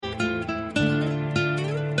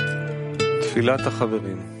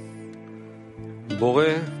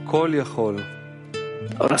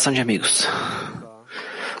Oração de amigos.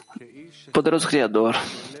 Poderoso Criador,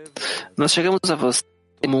 nós chegamos a você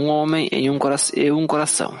como um homem e um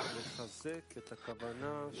coração.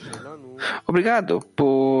 Obrigado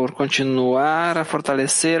por continuar a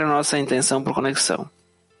fortalecer a nossa intenção por conexão.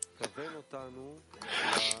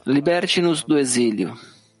 Liberte-nos do exílio.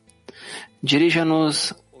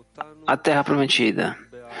 Dirija-nos à Terra Prometida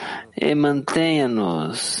e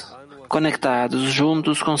mantenha-nos conectados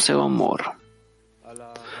juntos com seu amor.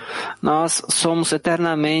 Nós somos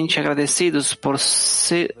eternamente agradecidos por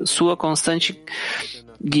sua constante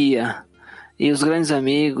guia e os grandes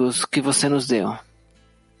amigos que você nos deu.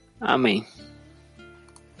 Amém.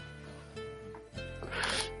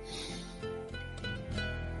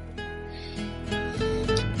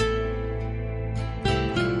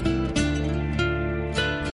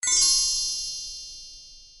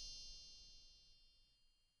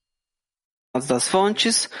 Das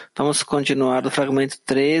fontes, vamos continuar do fragmento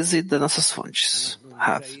 13 das nossas fontes.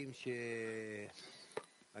 Rav.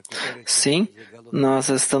 Sim, nós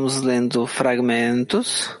estamos lendo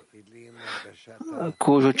fragmentos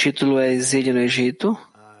cujo título é Exílio no Egito,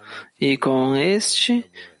 e com este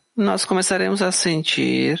nós começaremos a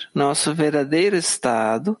sentir nosso verdadeiro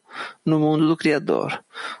estado no mundo do Criador,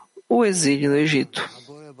 o exílio no Egito.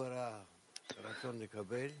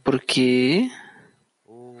 Porque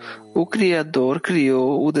o Criador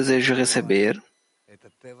criou o desejo de receber.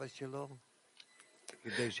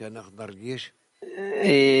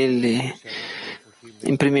 Ele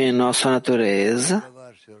imprimiu em nós sua natureza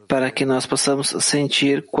para que nós possamos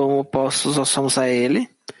sentir quão opostos nós somos a Ele.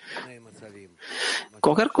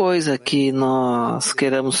 Qualquer coisa que nós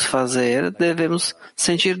queiramos fazer, devemos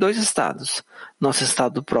sentir dois estados. Nosso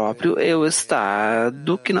estado próprio e o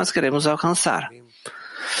estado que nós queremos alcançar.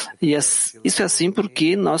 E isso é assim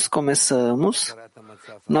porque nós começamos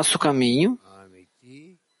nosso caminho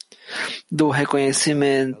do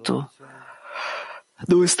reconhecimento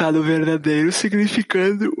do estado verdadeiro,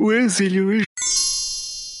 significando o exílio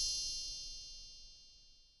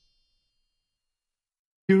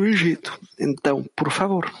no Egito. Então, por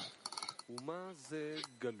favor.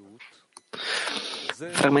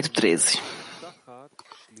 Fragmento 13.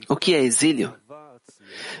 O que é exílio?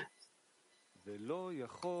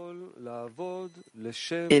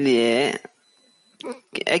 Ele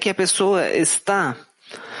é que a pessoa está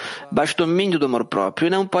baixo do domínio do amor próprio e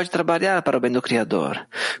não pode trabalhar para o bem do Criador.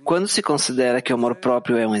 Quando se considera que o amor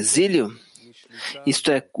próprio é um exílio,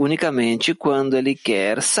 isto é unicamente quando ele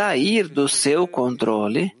quer sair do seu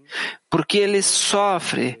controle, porque ele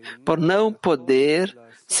sofre por não poder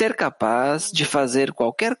ser capaz de fazer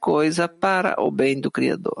qualquer coisa para o bem do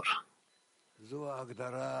Criador.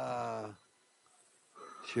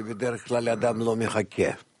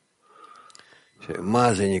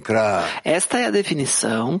 Esta é a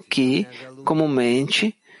definição que,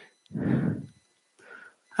 comumente,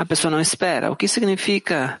 a pessoa não espera. O que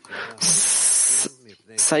significa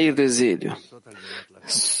sair do exílio?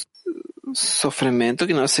 Sofrimento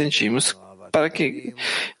que nós sentimos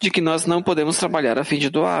de que nós não podemos trabalhar a fim de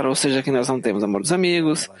doar, ou seja, que nós não temos amor dos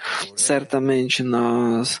amigos, certamente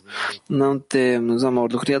nós não temos amor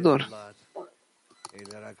do Criador.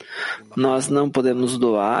 Nós não podemos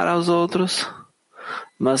doar aos outros,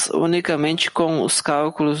 mas unicamente com os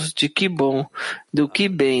cálculos de do que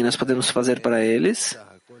bem nós podemos fazer para eles.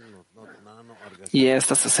 E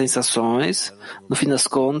estas sensações, no fim das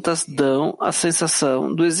contas, dão a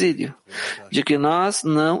sensação do exílio, de que nós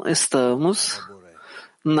não estamos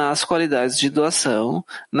nas qualidades de doação,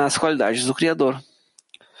 nas qualidades do Criador.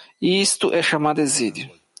 E isto é chamado exílio.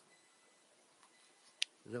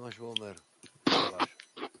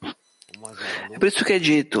 É por isso que é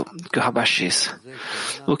dito que o Rabash,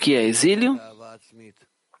 o que é exílio?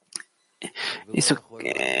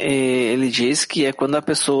 Ele diz que é quando a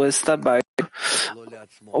pessoa está abaixo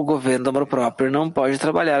o governo do amor próprio, não pode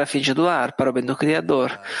trabalhar a fim de doar para o bem do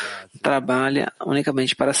Criador, trabalha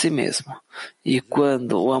unicamente para si mesmo. E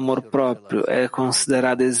quando o amor próprio é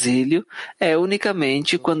considerado exílio, é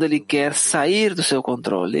unicamente quando ele quer sair do seu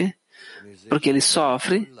controle, porque ele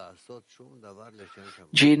sofre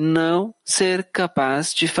de não ser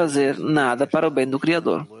capaz de fazer nada para o bem do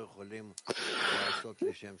Criador.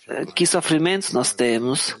 Que sofrimentos nós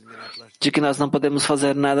temos de que nós não podemos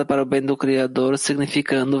fazer nada para o bem do Criador,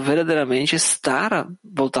 significando verdadeiramente estar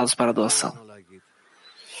voltados para a doação.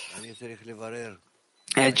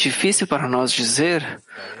 É difícil para nós dizer,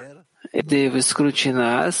 eu devo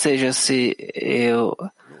escrutinar, seja se eu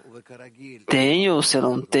tenho, se eu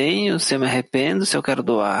não tenho, se eu me arrependo, se eu quero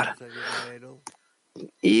doar.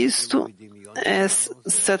 Isto É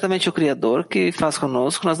certamente o Criador que faz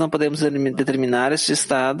conosco. Nós não podemos determinar estes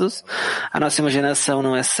estados. A nossa imaginação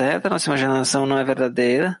não é certa, a nossa imaginação não é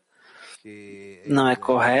verdadeira, não é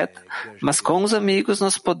correta. Mas com os amigos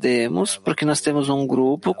nós podemos, porque nós temos um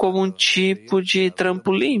grupo como um tipo de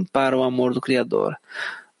trampolim para o amor do Criador.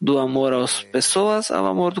 Do amor às pessoas ao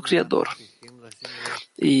amor do Criador.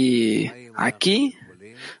 E aqui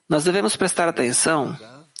nós devemos prestar atenção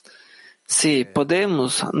se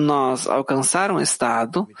podemos nós alcançar um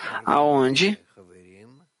estado aonde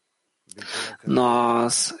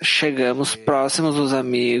nós chegamos próximos dos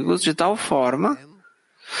amigos de tal forma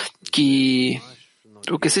que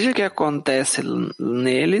o que seja que acontece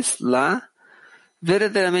neles lá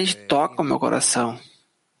verdadeiramente toca o meu coração.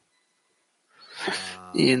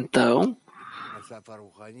 E então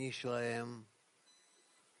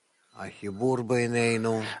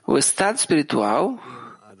o estado espiritual,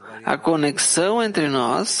 a conexão entre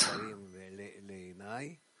nós,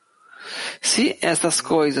 se estas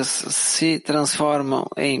coisas se transformam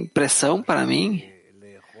em pressão para mim,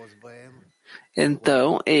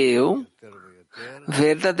 então eu,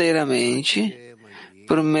 verdadeiramente,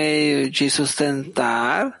 por meio de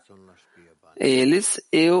sustentar eles,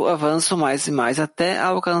 eu avanço mais e mais até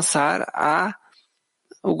alcançar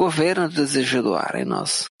o governo do desejo do ar em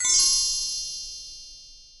nós.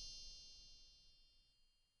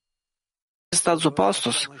 Estados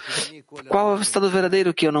opostos, qual é o estado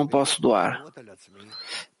verdadeiro que eu não posso doar?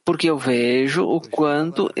 Porque eu vejo o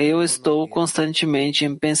quanto eu estou constantemente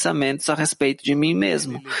em pensamentos a respeito de mim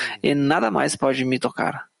mesmo, e nada mais pode me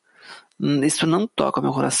tocar. Isso não toca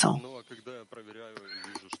meu coração.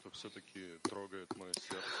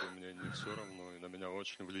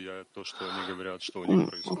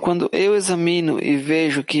 Quando eu examino e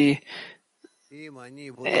vejo que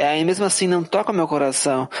mesmo assim não toca meu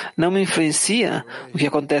coração, não me influencia o que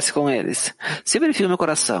acontece com eles. Se eu verifico meu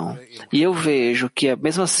coração e eu vejo que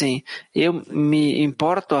mesmo assim eu me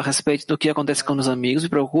importo a respeito do que acontece com meus amigos, me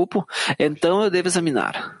preocupo, então eu devo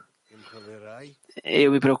examinar.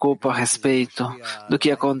 Eu me preocupo a respeito do que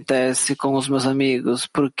acontece com os meus amigos,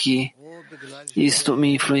 porque isto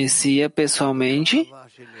me influencia pessoalmente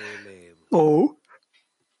ou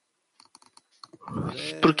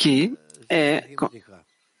porque é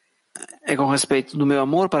com respeito do meu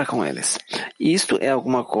amor para com eles. Isto é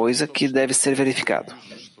alguma coisa que deve ser verificado.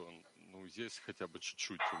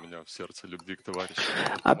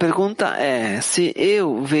 A pergunta é, se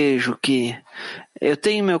eu vejo que eu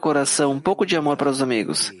tenho em meu coração um pouco de amor para os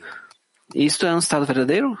amigos, isto é um estado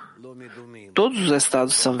verdadeiro? Todos os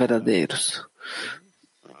estados são verdadeiros.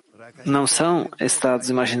 Não são estados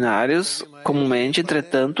imaginários, comumente,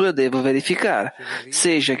 entretanto, eu devo verificar,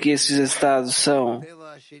 seja que esses estados são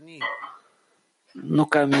no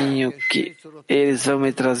caminho que eles vão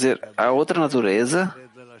me trazer a outra natureza,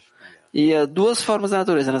 e há duas formas da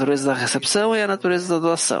natureza, a natureza da recepção e a natureza da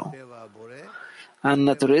doação. A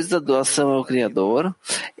natureza da doação é o Criador,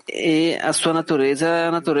 e a sua natureza é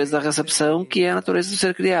a natureza da recepção, que é a natureza do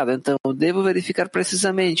ser criado. Então, eu devo verificar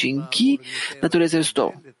precisamente em que natureza eu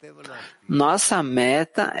estou. Nossa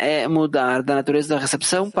meta é mudar da natureza da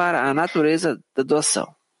recepção para a natureza da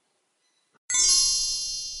doação.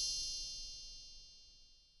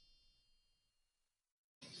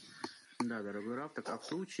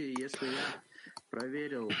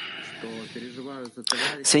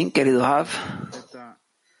 Sim, querido Rav.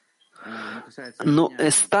 No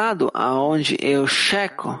estado onde eu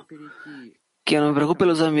checo que eu não me preocupo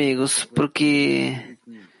pelos amigos, porque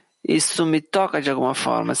isso me toca de alguma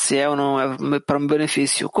forma, se é ou não é para o meu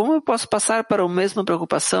benefício, como eu posso passar para a mesma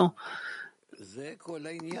preocupação?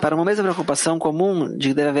 Para uma mesma preocupação comum de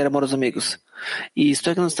que deve haver amor aos amigos. E isto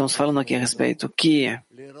é que nós estamos falando aqui a respeito, que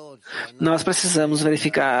nós precisamos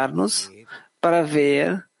verificar-nos para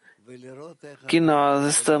ver que nós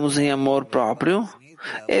estamos em amor próprio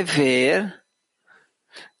e ver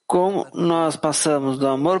como nós passamos do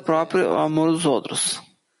amor próprio ao amor dos outros.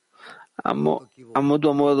 Amor do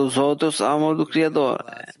amor dos outros ao amor do Criador.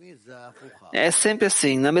 É sempre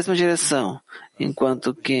assim, na mesma direção,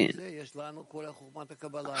 enquanto que...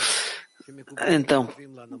 Então,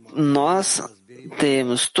 nós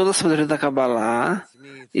temos toda a sabedoria da Kabbalah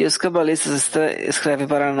e os cabalistas escrevem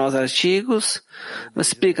para nós artigos,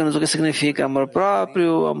 explicam-nos o que significa amor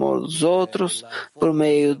próprio, amor dos outros, por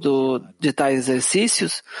meio de tais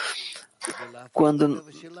exercícios,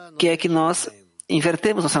 que é que nós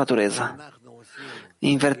invertemos nossa natureza.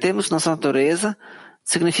 Invertemos nossa natureza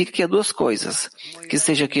significa que há duas coisas. Que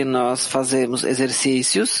seja que nós fazemos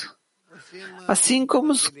exercícios assim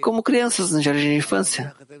como crianças no jardim de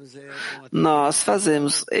infância. Nós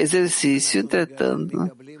fazemos exercício,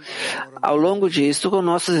 entretanto, ao longo disso, com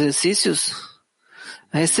nossos exercícios,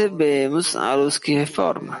 recebemos a luz que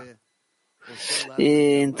reforma.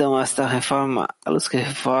 E então, esta reforma, a luz que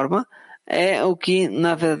reforma, é o que,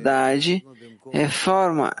 na verdade,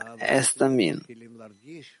 reforma esta mina.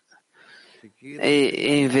 E,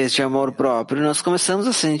 em vez de amor próprio, nós começamos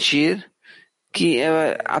a sentir que,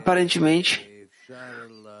 aparentemente,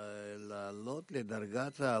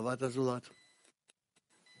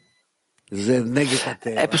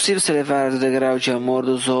 é possível se elevar do degrau de amor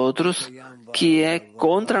dos outros, que é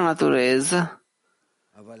contra a natureza,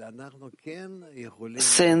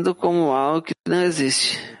 sendo como algo que não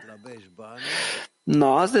existe.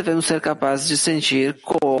 Nós devemos ser capazes de sentir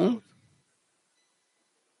com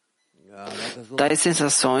tais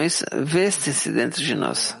sensações vestem-se dentro de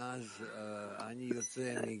nós.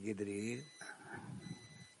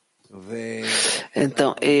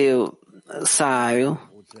 Então eu saio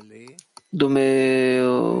do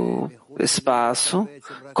meu espaço,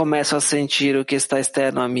 começo a sentir o que está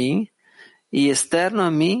externo a mim, e externo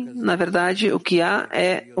a mim, na verdade, o que há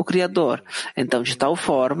é o Criador. Então, de tal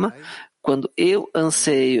forma, quando eu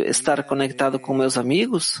anseio estar conectado com meus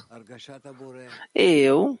amigos,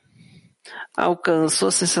 eu alcanço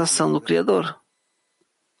a sensação do Criador,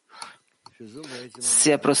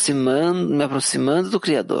 me aproximando do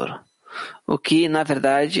Criador, o que, na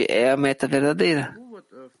verdade, é a meta verdadeira.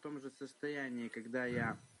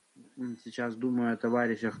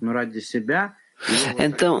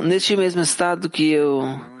 Então, neste mesmo estado que eu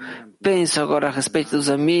penso agora a respeito dos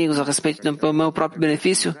amigos, a respeito do meu próprio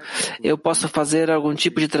benefício, eu posso fazer algum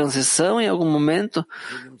tipo de transição em algum momento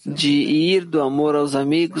de ir do amor aos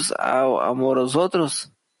amigos ao amor aos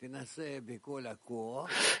outros?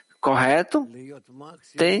 Correto?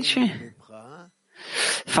 Tente.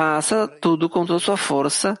 Faça tudo com toda a sua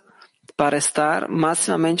força para estar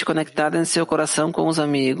maximamente conectado em seu coração com os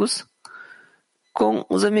amigos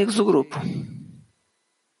do grupo.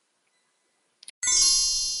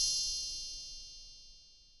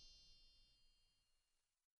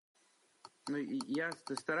 Я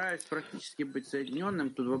стараюсь практически быть соединенным.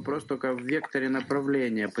 Тут вопрос только в векторе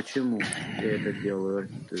направления. Почему я это делаю?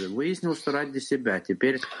 Выяснил, что ради себя.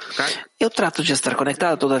 Теперь как... Eu trato de estar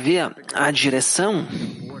conectado, todavia, a direção.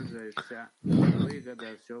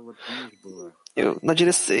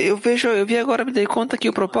 Eu vi agora, me dei conta que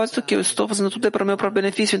o propósito que eu estou fazendo tudo é para o meu próprio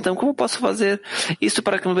benefício. Então, como posso fazer isso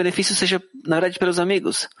para que o meu benefício seja, na verdade, pelos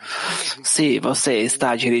amigos? Se você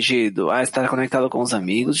está dirigido a estar conectado com os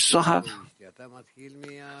amigos de sua Rav,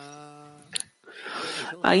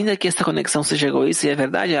 ainda que esta conexão seja egoísta, e é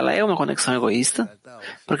verdade, ela é uma conexão egoísta,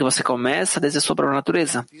 porque você começa desde a sua própria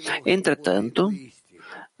natureza. Entretanto,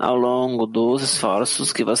 ao longo dos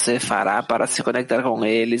esforços que você fará para se conectar com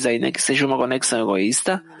eles, ainda que seja uma conexão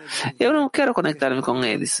egoísta, eu não quero conectar-me com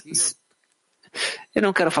eles. Eu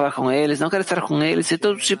não quero falar com eles, não quero estar com eles, e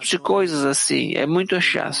todos os tipos de coisas assim. É muito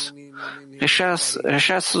rechaço.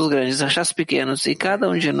 Rechaços grandes, rechaços pequenos. E cada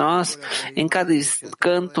um de nós, em cada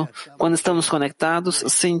canto, quando estamos conectados,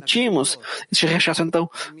 sentimos esse rechaço. Então,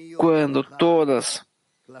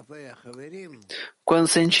 quando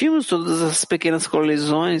sentimos todas as pequenas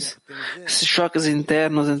colisões, esses choques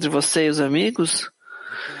internos entre você e os amigos,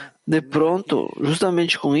 de pronto,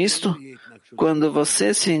 justamente com isto, quando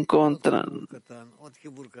você se encontra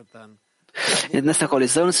nessa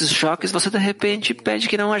colisão, nesses choques, você de repente pede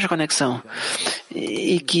que não haja conexão.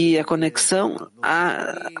 E que a conexão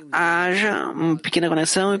haja uma pequena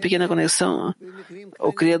conexão.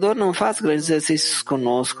 O Criador não faz grandes exercícios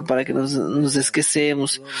conosco para que nos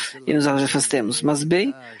esquecemos e nos afastemos, mas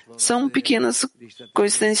bem, são pequenas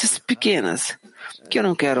coincidências pequenas. Que eu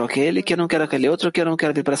não quero aquele, que eu não quero aquele outro, que eu não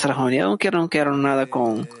quero vir para essa reunião, que eu não quero nada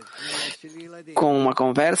com uma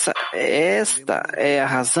conversa. Esta é a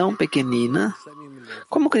razão pequenina,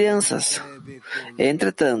 como crianças.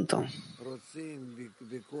 Entretanto,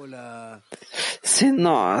 se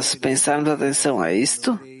nós prestarmos atenção a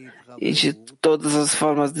isto, e de todas as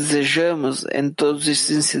formas desejamos, em todos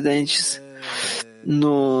esses incidentes,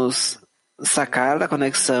 nos sacar da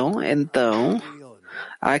conexão, então,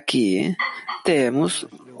 aqui temos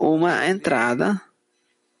uma entrada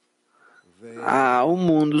ao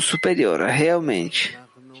mundo superior, realmente.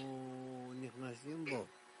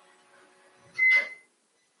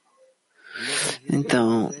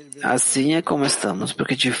 Então, assim é como estamos,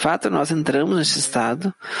 porque de fato nós entramos nesse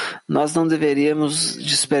estado, nós não deveríamos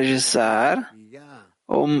desperdiçar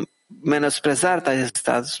ou menosprezar tais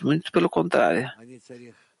estados, muito pelo contrário.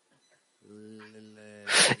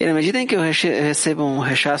 E na medida em que eu recebo um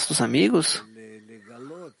rechaço dos amigos,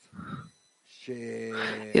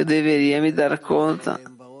 eu deveria me dar conta,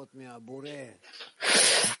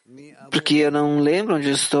 porque eu não lembro onde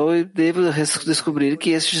estou e devo descobrir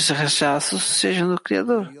que esses rechaços sejam do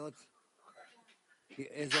Criador.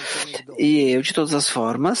 E eu, de todas as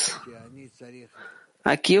formas,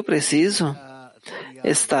 aqui eu preciso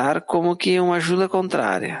estar como que uma ajuda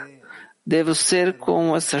contrária. Devo ser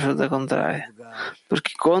como essa ajuda contrária.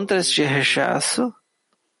 Porque contra este rechaço,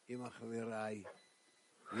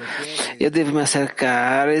 eu devo me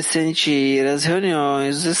acercar e sentir as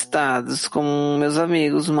reuniões, os estados com meus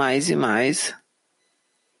amigos mais e mais.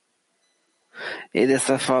 E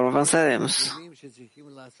dessa forma avançaremos.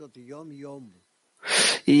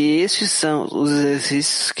 E estes são os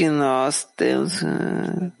exercícios que nós temos,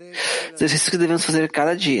 exercícios que devemos fazer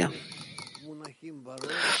cada dia.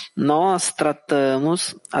 Nós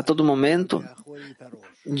tratamos a todo momento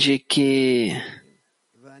de que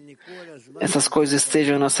essas coisas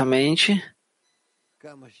estejam em nossa mente,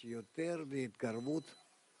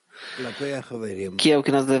 que é o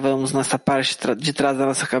que nós levamos nessa parte de trás da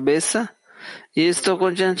nossa cabeça, e estou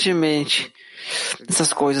constantemente,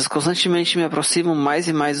 essas coisas constantemente me aproximam mais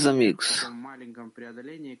e mais dos amigos.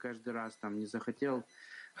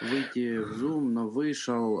 Выйти в Zoom, но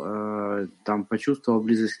вышел, там почувствовал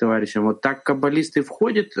близость к товарищам. Вот так каббалисты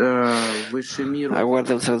входят в высший мир.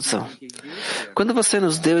 Aguarda a tradução. Quando você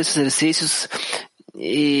nos deu esses exercícios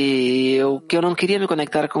e que eu não queria me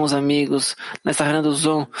conectar com os amigos nessa reunião do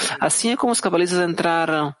Zoom, assim é como os cabalistas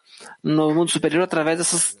entraram no mundo superior através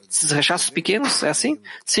desses rechaços pequenos? É assim?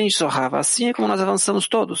 Sim, Sorrava. Assim é como nós avançamos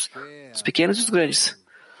todos, os pequenos e os grandes.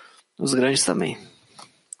 Os grandes também.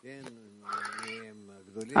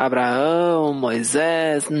 Abraão,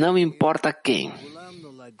 Moisés, não importa quem.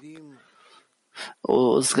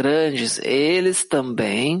 Os grandes, eles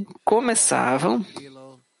também começavam.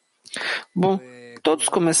 Bom, todos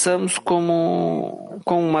começamos com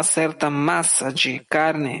uma certa massa de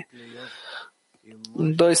carne,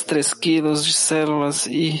 2, 3 quilos de células,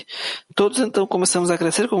 e todos então começamos a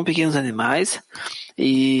crescer como pequenos animais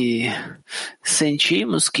e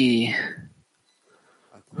sentimos que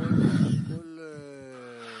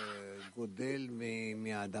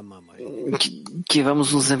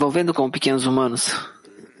vamos nos desenvolvendo como pequenos humanos.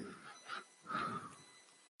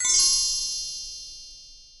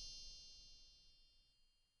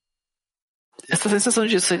 Essa sensação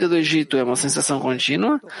de saída do Egito é uma sensação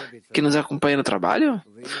contínua que nos acompanha no trabalho?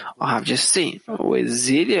 O Rav disse sim. O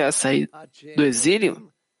exílio é a saída do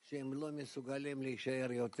exílio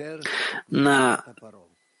na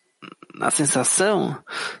sensação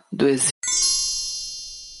do exílio.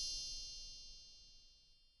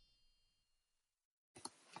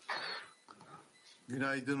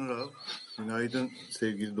 Günaydın Rav. Günaydın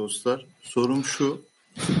sevgili dostlar. Sorum şu.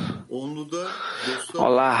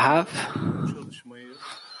 Olá, Rav.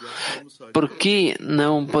 Por que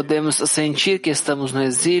não podemos sentir que estamos no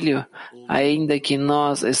exílio, ainda que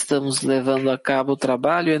nós estamos levando a cabo o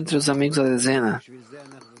trabalho entre os amigos da dezena?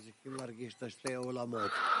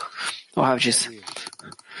 O Rav diz,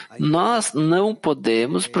 nós não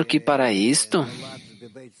podemos, porque para isto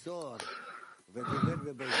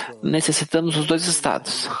necessitamos os dois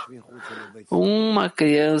estados. Uma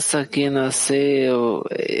criança que nasceu,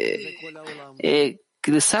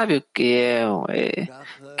 ele sabe o que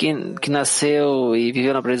que nasceu e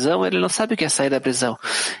viveu na prisão, ele não sabe o que é sair da prisão.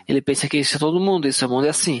 Ele pensa que isso é todo mundo, esse mundo é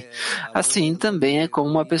assim. Assim também é como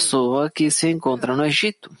uma pessoa que se encontra no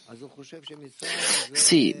Egito.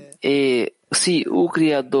 Se o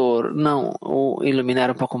Criador não o iluminar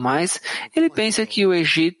um pouco mais, ele pensa que o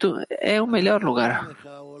Egito é o melhor lugar.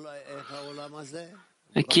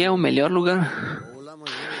 Aqui é o melhor lugar.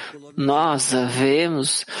 Nós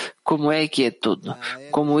vemos como é que é tudo,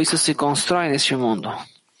 como isso se constrói neste mundo.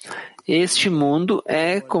 Este mundo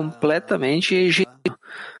é completamente Egito.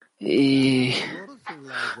 E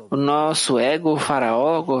o nosso ego, o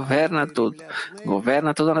faraó, governa tudo,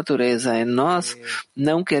 governa toda a natureza, e nós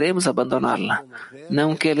não queremos abandoná-la,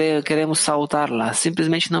 não queremos saltá-la,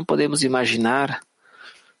 simplesmente não podemos imaginar.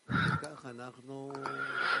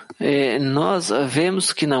 Nós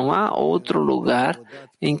vemos que não há outro lugar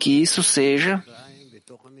em que isso seja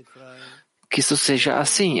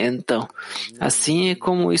assim. Então, assim é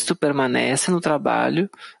como isto permanece no trabalho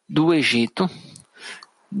do Egito,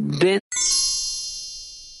 dentro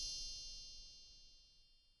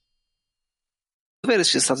ver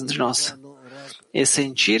este estado entre nós e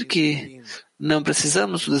sentir que não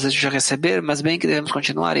precisamos do desejo de receber, mas bem que devemos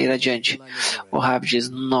continuar e ir adiante. O Rav diz,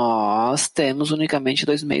 nós temos unicamente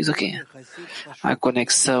 2 meios aqui. A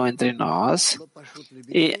conexão entre nós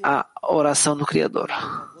e a oração do Criador.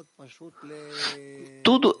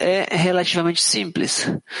 Tudo é relativamente simples.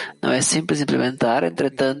 Não é simples implementar,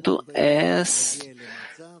 entretanto,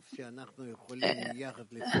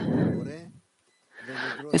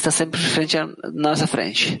 está sempre frente à nossa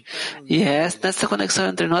frente. E nessa conexão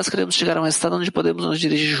entre nós, queremos chegar a um estado onde podemos nos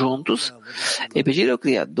dirigir juntos e pedir ao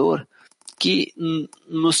Criador que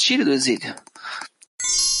nos tire do exílio.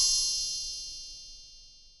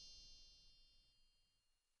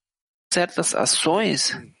 Certas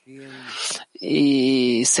ações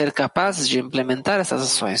e ser capazes de implementar essas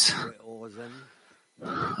ações.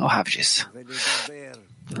 O Rav diz: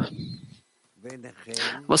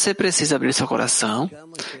 você precisa abrir seu coração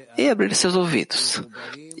e abrir seus ouvidos.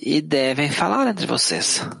 E devem falar entre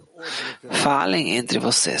vocês. Falem entre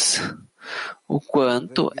vocês. O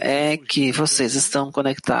quanto é que vocês estão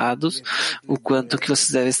conectados, o quanto que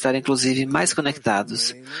vocês devem estar, inclusive, mais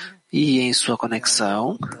conectados. E em sua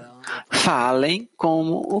conexão, falem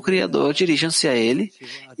como o Criador, dirijam-se a Ele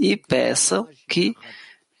e peçam que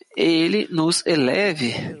Ele nos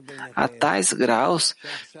eleve a tais graus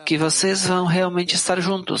que vocês vão realmente estar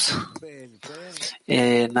juntos.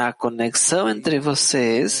 Na conexão entre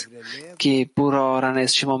vocês, que por hora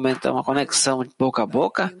neste momento é uma conexão de boca a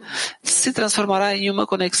boca, se transformará em uma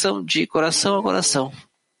conexão de coração a coração.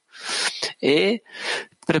 E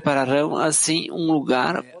prepararão assim um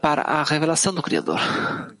lugar para a revelação do Criador.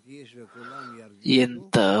 E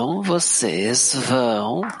então vocês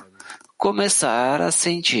vão começar a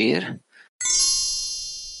sentir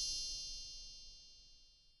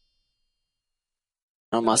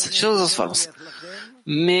de todas as formas,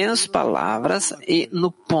 menos palavras e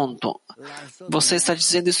no ponto. Você está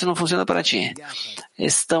dizendo isso não funciona para ti.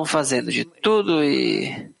 Estão fazendo de tudo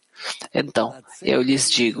e... Então, eu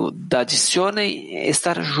lhes digo, adicionem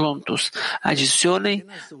estar juntos. Adicionem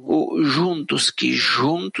o juntos, que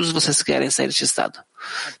juntos vocês querem sair deste estado.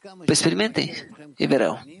 Experimentem e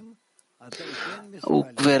verão.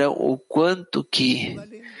 Verão o quanto que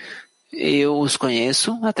eu os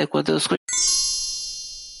conheço, até quanto eu os conheço.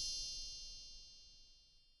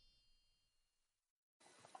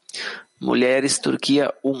 Mulheres,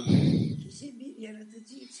 Turquia 1.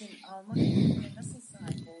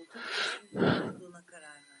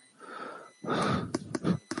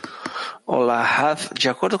 Olá, Rav. De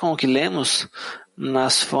acordo com o que lemos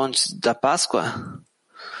nas fontes da Páscoa,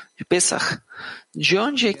 de Pesach, de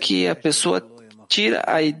onde é que a pessoa tira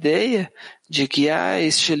a ideia de que há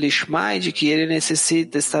este lishmai, de que ele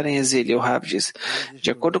necessita estar em exílio? O Rav diz,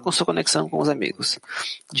 de acordo com sua conexão com os amigos.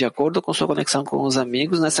 De acordo com sua conexão com os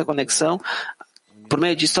amigos, nessa conexão, por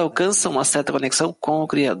meio disso, alcança uma certa conexão com o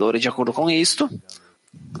Criador. E de acordo com isto,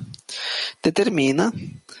 determina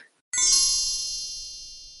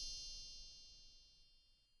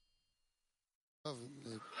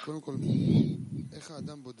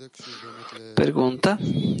pergunta.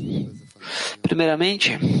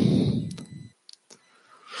 Primeiramente,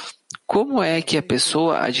 como é que a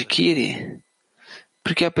pessoa adquire?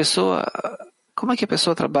 Porque como é que a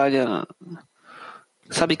pessoa trabalha,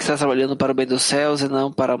 sabe que está trabalhando para o bem dos céus e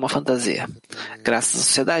não para uma fantasia? Graças à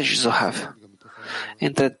sociedade, diz o Rav.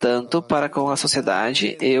 Entretanto, para com a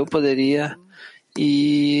sociedade, eu poderia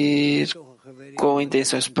ir com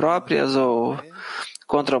intenções próprias ou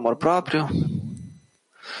contra o amor próprio?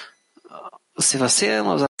 Se você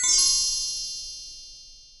ama os...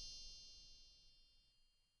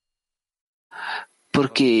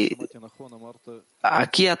 Porque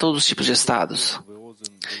aqui há todos os tipos de estados.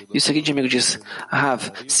 E o seguinte amigo diz,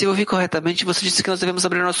 Rav, se eu ouvi corretamente, você disse que nós devemos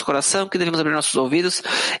abrir nosso coração, que devemos abrir nossos ouvidos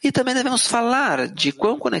e também devemos falar de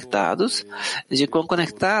quão conectados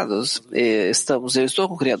estamos. Eu estou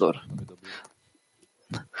com o Criador.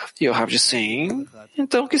 E o Rav diz, sim.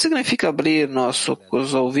 Então, o que significa abrir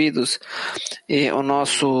nossos ouvidos e o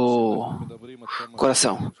nosso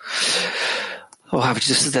coração? O Rav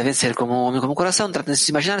diz, vocês devem ser como um homem, como um coração, tratem de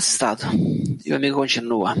se imaginar esse estado. E o amigo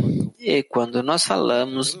continua. E quando nós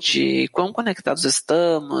falamos de quão conectados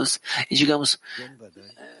estamos, e digamos,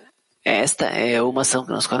 esta é uma ação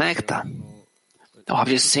que nos conecta. O Rav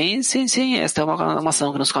diz, sim, esta é uma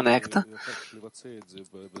ação que nos conecta.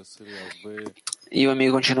 E o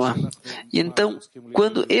amigo continua. E então,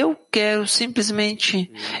 quando eu quero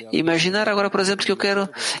simplesmente imaginar agora, por exemplo, que eu quero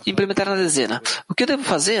implementar na dezena, o que eu devo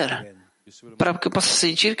fazer para que eu possa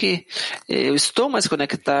sentir que eu estou mais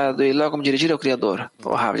conectado e logo me dirigir ao Criador?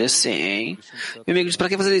 O Rav diz, sim. E o amigo diz, para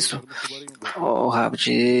que fazer isso? O Rav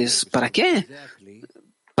diz, para quê?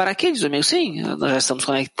 Para quê? Diz o amigo, sim, nós já estamos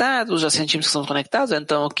conectados, já sentimos que estamos conectados,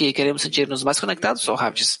 então o que? Queremos sentir-nos mais conectados? O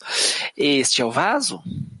Rav diz, este é o vaso?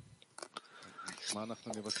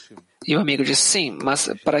 E o amigo diz, sim, mas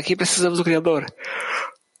para que precisamos do Criador?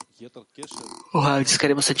 O Rav diz,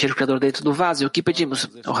 queremos sentir o Criador dentro do vaso. E o que pedimos?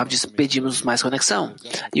 O Rav diz, pedimos mais conexão.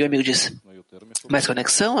 E o amigo diz, mais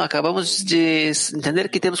conexão? Acabamos de entender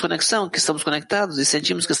que temos conexão, que estamos conectados e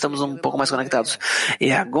sentimos que estamos um pouco mais conectados.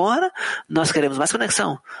 E agora nós queremos mais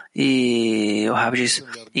conexão. E o Rav diz,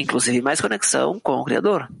 inclusive mais conexão com o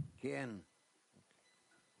Criador.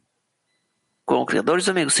 Com o Criador, diz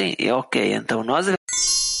o amigo, sim. E ok, então nós...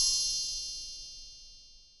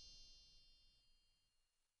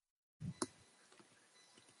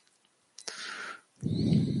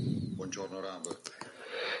 Buongiorno Rav.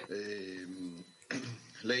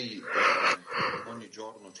 Lei ogni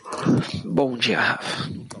giorno ci parla Bom dia,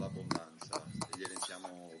 Rav. tutta l'abbondanza e gliene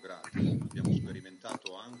siamo grati. Abbiamo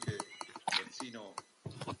sperimentato anche persino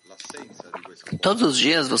l'assenza di questa Todos os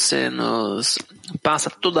dias você nos passa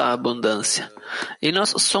toda a abundância. E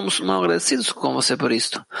nós somos mal agradecidos com você por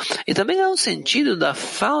isto. E também há um sentido da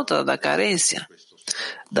falta da carência,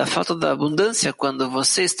 da falta da abundância quando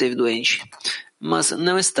você esteve doente. Mas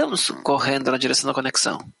não estamos correndo na direção da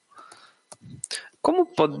conexão. Como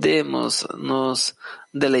podemos nos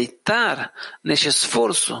deleitar nestes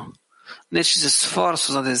esforços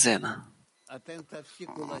na dezena?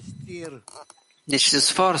 Nestes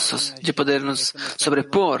esforços de poder nos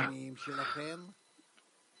sobrepor?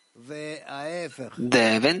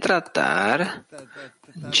 Devem tratar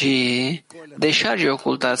de deixar de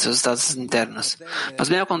ocultar seus estados internos, mas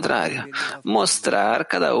bem ao contrário, mostrar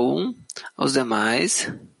cada um aos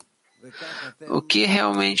demais o que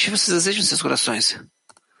realmente vocês desejam em seus corações.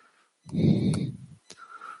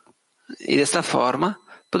 E desta forma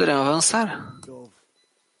poderão avançar.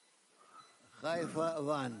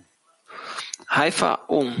 Haifa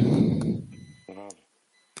 1.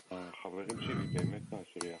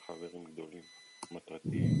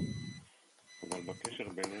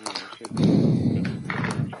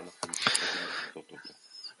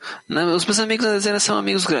 Os meus amigos na dezena são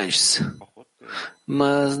amigos grandes.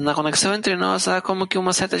 Mas na conexão entre nós há como que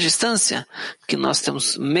uma certa distância que nós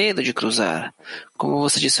temos medo de cruzar. Como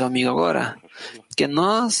você disse ao amigo agora, que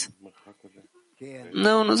nós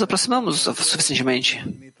não nos aproximamos suficientemente.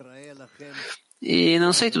 E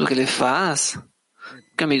não sei tudo o que ele faz.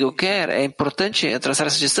 O que o amigo quer, é importante traçar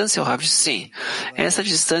essa distância, o Rav disse, sim. Essa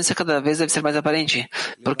distância cada vez deve ser mais aparente,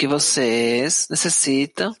 porque vocês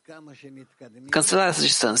necessitam cancelar essa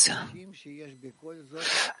distância.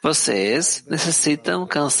 Vocês necessitam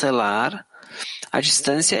cancelar a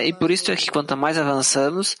distância e por isso é que quanto mais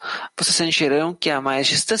avançamos, vocês sentirão que há mais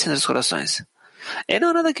distância entre os corações. E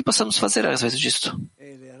não há nada que possamos fazer a respeito disto.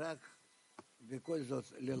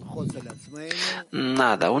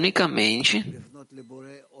 Nada, unicamente,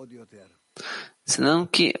 senão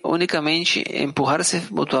que unicamente empurrar-se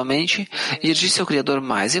mutuamente e dirigir-se ao Criador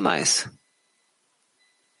mais e mais.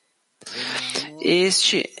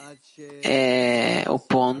 Este é o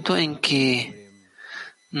ponto em que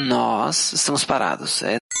nós estamos parados.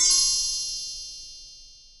 É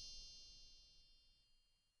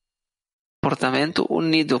comportamento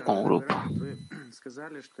unido com o grupo.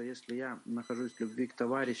 Сказали, что если я нахожусь в любви к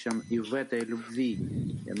товарищам и в этой любви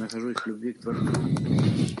я нахожусь в любви к Творцу,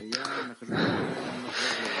 я нахожусь в правильном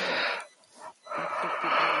направлении. Как все-таки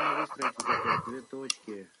правильно выстроить эти две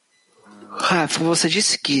точки? Rafa, você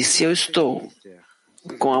disse que se eu estou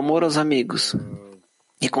com amor aos amigos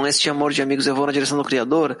e com este amor de amigos eu vou na direção do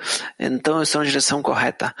Criador, então eu estou na direção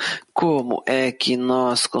correta. Como é que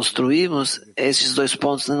nós construímos esses dois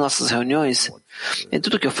pontos nas nossas reuniões? Em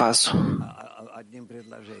tudo que eu faço.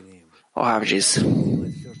 O Rav diz,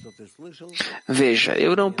 veja,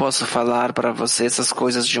 eu não posso falar para você essas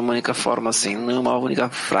coisas de uma única forma assim, numa única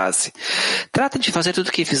frase. Tratem de fazer tudo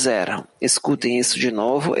o que fizeram. Escutem isso de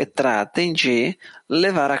novo e tratem de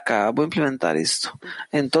levar a cabo, implementar isto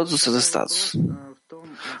em todos os seus estados.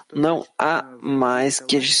 Não há mais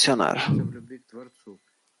que adicionar.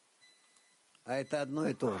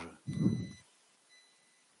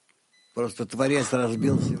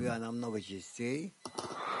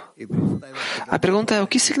 A pergunta é, o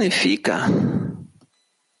que significa?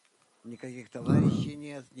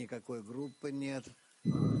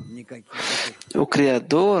 O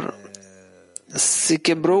Criador se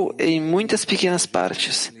quebrou em muitas pequenas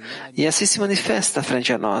partes e assim se manifesta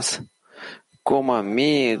frente a nós, como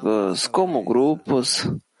amigos, como grupos,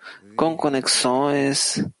 com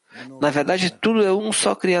conexões. Na verdade, tudo é um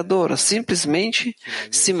só Criador, simplesmente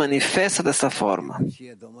se manifesta dessa forma.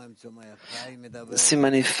 Se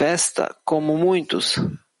manifesta como muitos,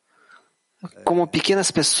 como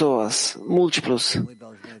pequenas pessoas, múltiplos.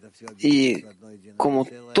 E como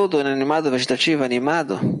todo animado vegetativo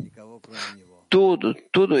animado,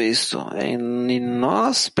 tudo isso. E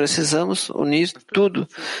nós precisamos unir tudo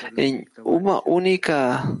em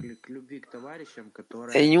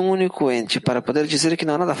um único ente para poder dizer que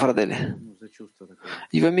não há nada fora dele.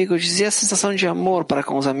 E o amigo dizia a sensação de amor para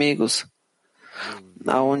com os amigos,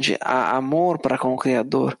 onde há amor para com o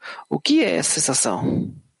Criador. O que é essa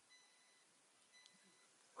sensação?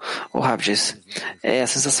 O Rav diz, é a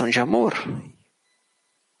sensação de amor.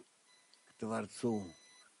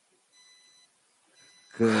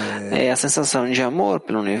 É a sensação de amor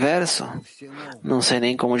pelo universo. Não sei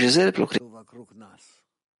nem como dizer pelo Criador.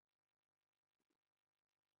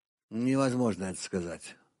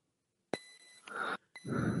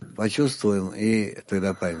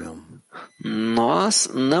 Nós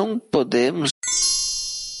não podemos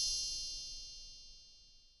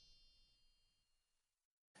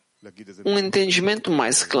um entendimento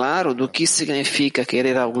mais claro do que significa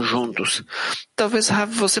querer algo juntos. Talvez,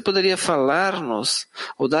 Rav, você poderia falar-nos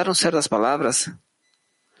ou dar-nos certas palavras?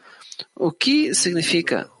 O que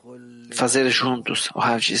significa fazer juntos? O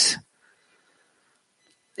Rav diz.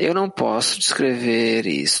 Eu não posso descrever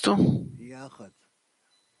isto.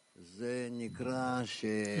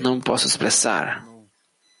 Não posso expressar.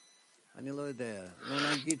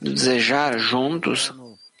 Desejar juntos.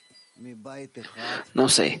 Não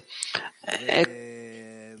sei.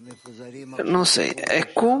 Não sei. É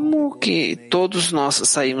como que todos nós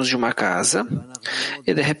saímos de uma casa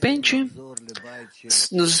e, de repente,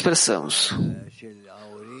 nos expressamos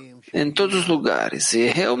em todos os lugares e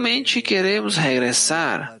realmente queremos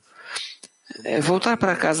regressar, voltar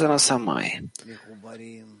para a casa da nossa mãe.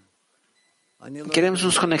 Queremos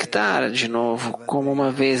nos conectar de novo como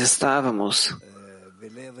uma vez estávamos.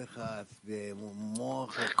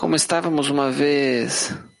 Como estávamos uma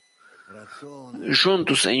vez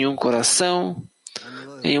juntos em um coração,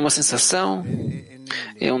 em uma sensação,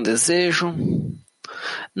 em um desejo.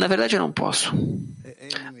 Na verdade, eu não posso.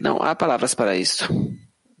 Não há palavras para isso.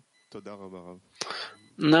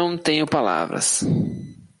 Não tenho palavras.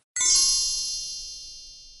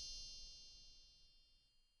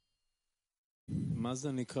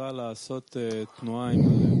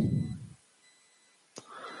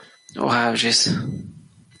 O Rav diz,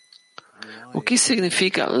 o que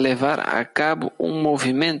significa levar a cabo um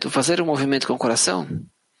movimento, fazer um movimento com o coração?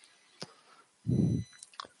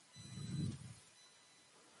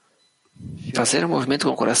 Fazer um movimento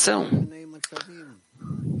com o coração?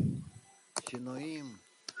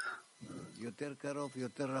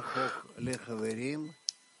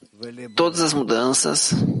 Todas as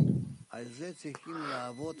mudanças,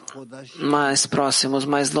 mais próximos,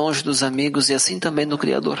 mais longe dos amigos e assim também do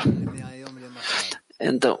Criador.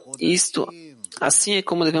 Então, assim é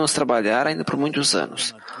como devemos trabalhar ainda por muitos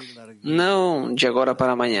anos. Não de agora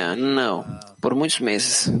para amanhã, não, por muitos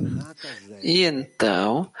meses. E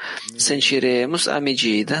então, sentiremos à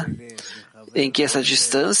medida em que essa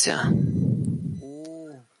distância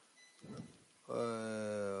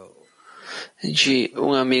de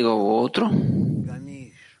um amigo ao outro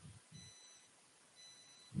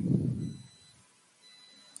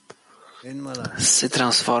se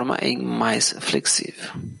transforma em mais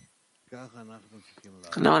flexível.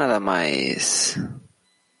 Não há nada mais.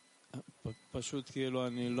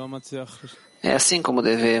 É assim como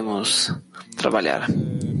devemos trabalhar.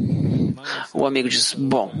 O amigo diz,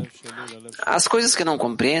 bom, as coisas que eu não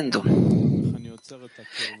compreendo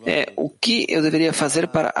é o que eu deveria fazer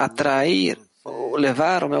para atrair,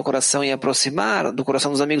 levar o meu coração e aproximar do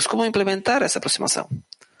coração dos amigos. Como implementar essa aproximação?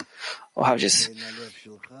 O Rav diz,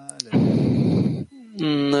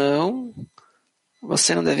 não,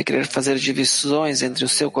 você não deve querer fazer divisões entre o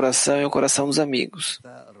seu coração e o coração dos amigos.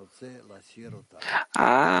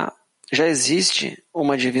 Já existe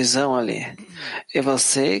uma divisão ali e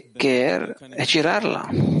você quer retirá-la.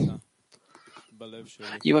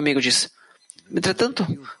 E o amigo diz, entretanto,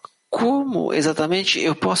 como exatamente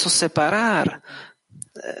eu posso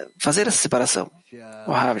fazer essa separação?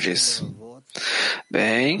 O Rav diz,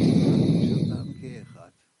 bem,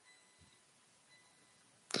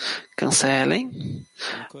 cancelem.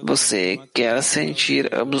 Você quer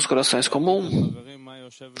sentir ambos os corações como um.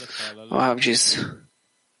 O Rav diz,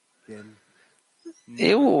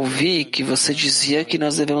 eu ouvi que você dizia que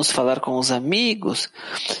nós devemos falar com os amigos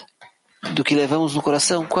do que levamos no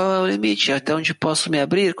coração. Qual é o limite? Até onde posso me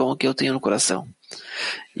abrir com o que eu tenho no coração?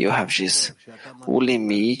 E o Rav diz, o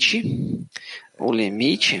limite,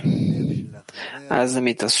 as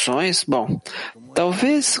limitações, bom,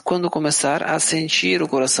 talvez quando começar a sentir o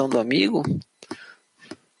coração do amigo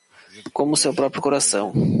como seu próprio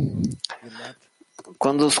coração,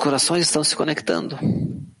 quando os corações estão se conectando.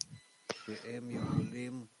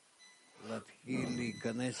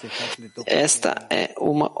 Esta é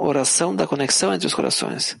uma oração da conexão entre os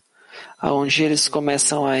corações, onde eles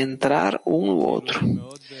começam a entrar um no outro.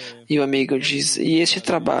 E o amigo diz, e este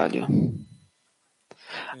trabalho?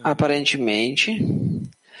 Aparentemente,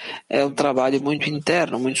 é um trabalho muito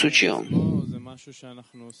interno, muito sutil.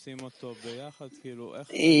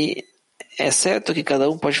 E é certo que cada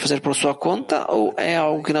um pode fazer por sua conta ou é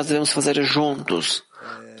algo que nós devemos fazer juntos?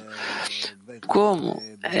 Como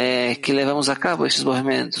é que levamos a cabo esses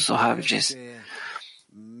movimentos? O Rav diz.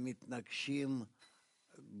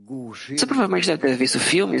 Você provavelmente deve ter visto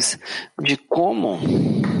filmes de como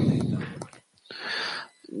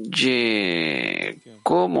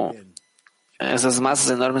essas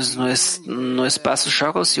massas enormes no espaço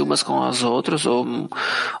chocam-se umas com as outras, ou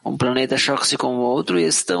um planeta choca-se com o outro, e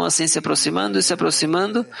estão assim se aproximando e se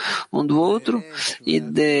aproximando um do outro, e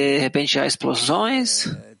de repente há explosões,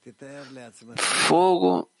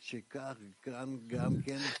 fogo.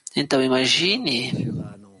 Então imagine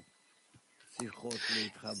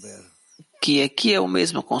que aqui é o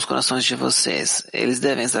mesmo com os corações de vocês. Eles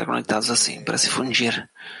devem estar conectados assim, para se fundir.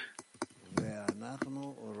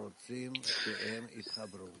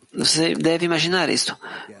 Você deve imaginar isto.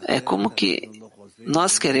 É como que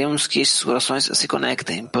nós queremos que esses corações se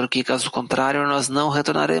conectem, porque caso contrário nós não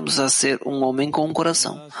retornaremos a ser um homem com um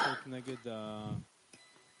coração.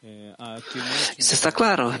 Isso está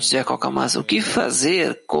claro, Jacob Kamaz. O que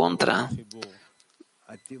fazer contra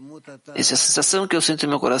essa sensação que eu sinto em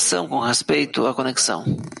meu coração com respeito à conexão?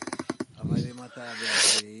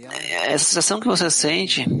 Essa sensação que você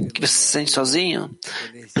se sente sozinho,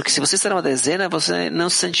 porque se você está numa dezena, você não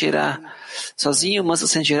se sentirá sozinho, mas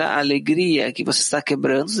você sentirá a alegria que você está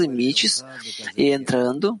quebrando os limites e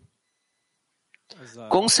entrando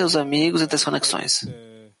com seus amigos entre as conexões.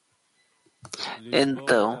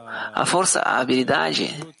 Então, a força, a habilidade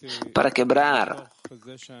para quebrar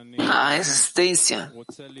a resistência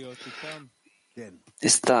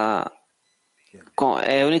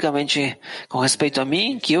é unicamente com respeito a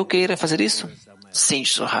mim que eu queira fazer isso? Sim,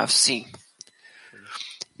 Rav, sim.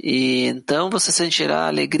 E então você sentirá a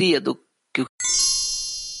alegria do que o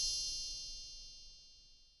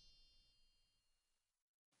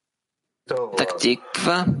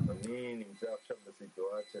Taktikva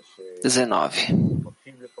 19.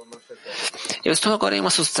 Eu estou agora em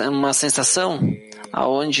uma sensação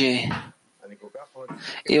onde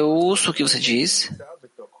eu ouço o que você diz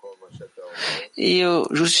e eu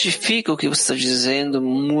justifico o que você está dizendo,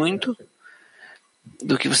 muito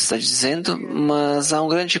do que você está dizendo, mas há um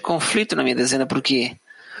grande conflito na minha dezena, porque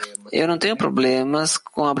eu não tenho problemas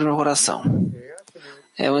com abrir meu coração.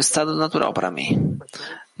 É um estado natural para mim.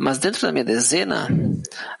 Mas dentro da minha dezena,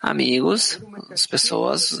 amigos, as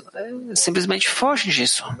pessoas simplesmente fogem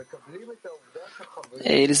disso.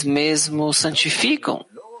 Eles mesmos santificam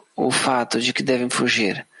o fato de que devem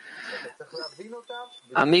fugir.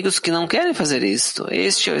 Amigos que não querem fazer isto.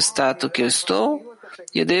 Este é o estado que eu estou,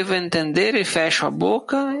 e eu devo entender e fecho a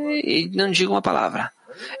boca e não digo uma palavra.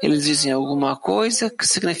 Eles dizem alguma coisa que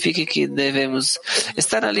significa que devemos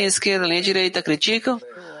estar na linha esquerda, na linha direita, criticam.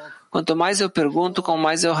 Quanto mais eu pergunto, quanto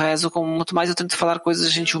mais eu rezo, quanto mais eu tento falar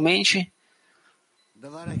coisas gentilmente.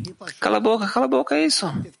 Cala a boca, é isso.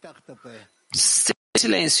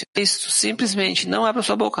 Silêncio, é isso, simplesmente, não abra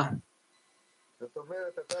sua boca.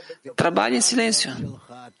 Trabalhe em silêncio.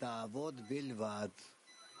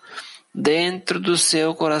 Dentro do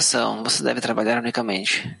seu coração, você deve trabalhar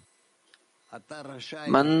unicamente.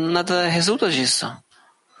 Mas nada resulta disso.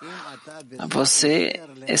 Você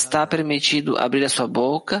está permitido abrir a sua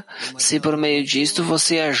boca se por meio disto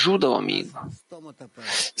você ajuda o amigo.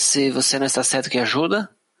 Se você não está certo que ajuda,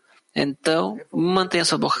 então mantenha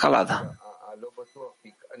sua boca calada.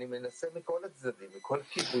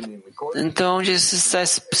 Então, onde está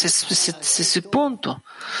esse ponto?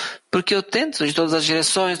 Porque eu tento de todas as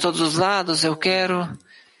direções, de todos os lados, eu quero.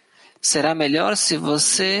 Será melhor se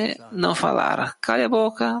você não falar. Cale a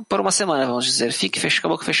boca por uma semana, vamos dizer. Fique com a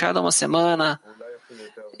boca fechada uma semana.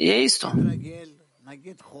 E é isto.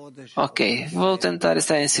 Ok, vou tentar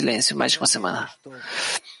estar em silêncio mais de uma semana.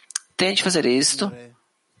 Tente fazer isto.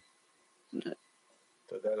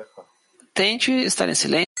 Tente estar em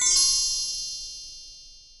silêncio.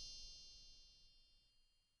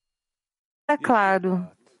 Está claro.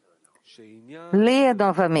 Leia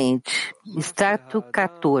novamente. Extrato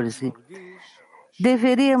 14.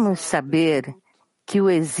 Deveríamos saber que o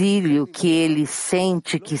exílio que ele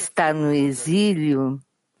sente que está no exílio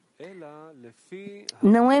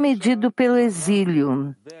não é medido pelo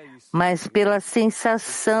exílio, mas pela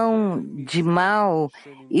sensação de mal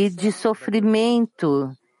e de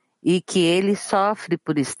sofrimento e que ele sofre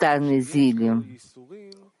por estar no exílio.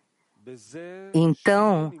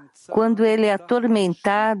 Então, quando ele é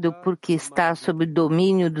atormentado porque está sob o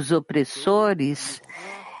domínio dos opressores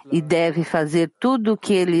e deve fazer tudo o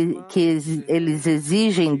que eles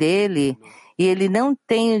exigem dele, e ele não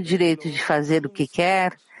tem o direito de fazer o que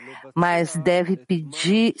quer, mas deve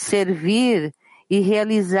pedir, servir e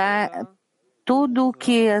realizar tudo o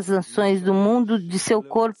que as nações do mundo de seu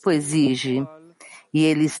corpo exigem. E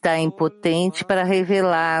ele está impotente para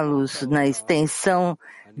revelá-los na extensão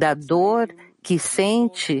da dor que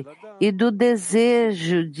sente e do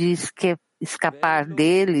desejo de escapar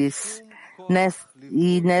deles,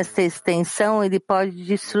 e nesta extensão ele pode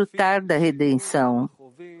desfrutar da redenção.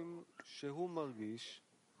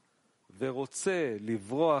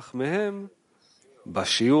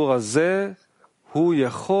 בשיעור הזה הוא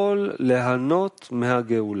יכול ליהנות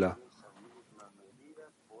מהגאולה.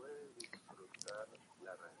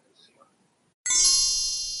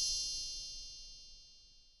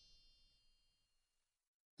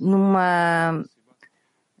 Numa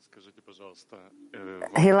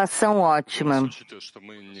relação ótima.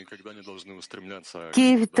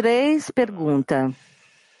 Kiv 3 pergunta: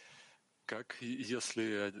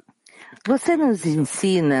 você nos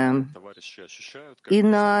ensina e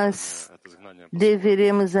nós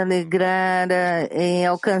deveremos alegrar em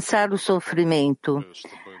alcançar o sofrimento.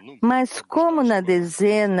 Mas como na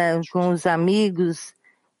dezena com os amigos,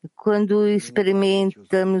 quando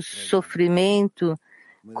experimentamos sofrimento,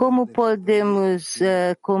 como podemos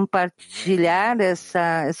compartilhar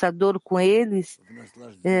essa dor com eles,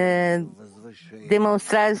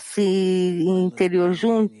 demonstrar-se interior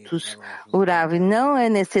juntos? Urav, não é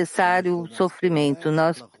necessário sofrimento.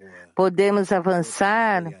 Nós podemos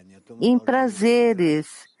avançar em prazeres.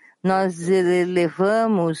 Nós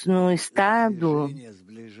elevamos num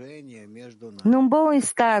bom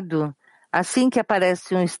estado. Assim que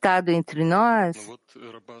aparece um estado entre nós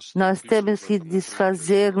temos que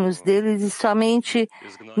desfazer-nos deles e somente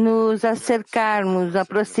nos acercarmos,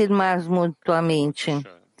 aproximarmos mutuamente,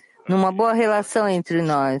 numa boa relação entre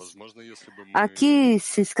nós. Aqui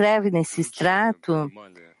se escreve nesse extrato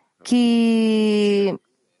que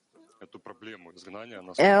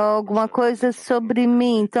é alguma coisa sobre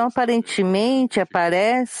mim. Então, aparentemente,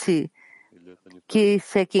 aparece que,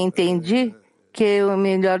 se é que entendi, que o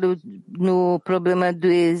melhor no problema do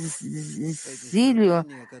exílio,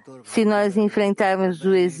 se nós enfrentarmos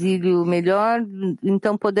o exílio melhor,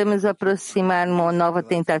 então podemos aproximar uma nova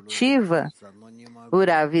tentativa.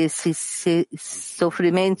 Urav, esses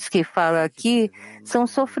sofrimentos que falo aqui são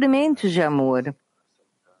sofrimentos de amor,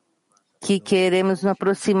 que queremos nos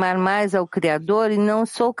aproximar mais ao Criador e não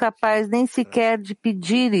sou capaz nem sequer de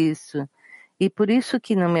pedir isso. E por isso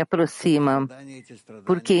que não me aproxima,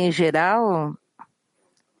 porque em geral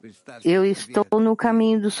eu estou no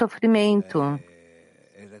caminho do sofrimento.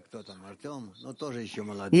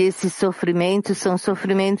 E esses sofrimentos são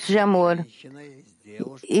sofrimentos de amor.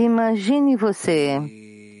 Imagine você,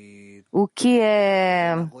 o que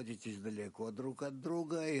é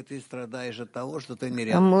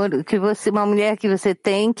amor, uma mulher que você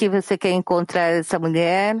tem, que você quer encontrar essa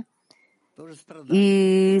mulher,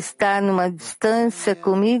 e está numa distância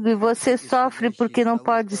comigo e você sofre porque não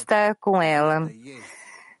pode estar com ela.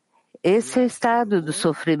 Esse é o estado do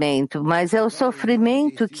sofrimento, mas é o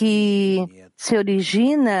sofrimento que se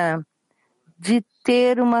origina de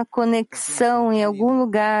ter uma conexão em algum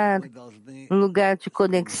lugar, um lugar de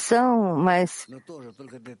conexão, mas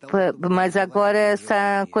agora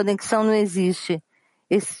essa conexão não existe.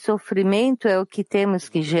 Esse sofrimento é o que temos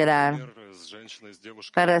que gerar.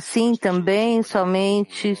 Para assim também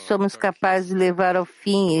somente somos capazes de levar ao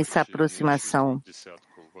fim essa aproximação.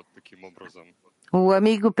 O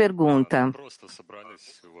amigo pergunta: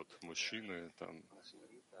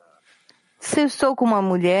 se eu estou com uma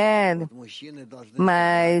mulher,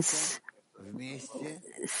 mas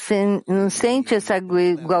não sente essa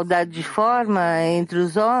igualdade de forma entre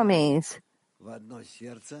os homens?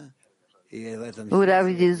 O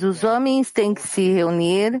Rav diz: os homens têm que se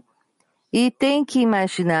reunir e têm que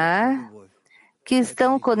imaginar que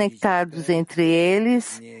estão conectados entre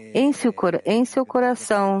eles em seu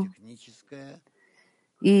coração.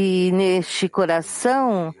 E neste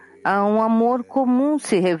coração há um amor comum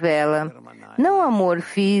se revela, não amor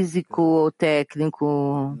físico ou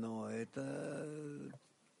técnico.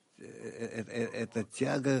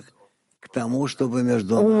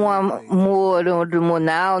 Um amor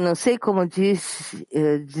hormonal, não sei como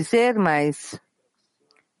dizer, mas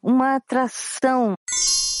uma atração.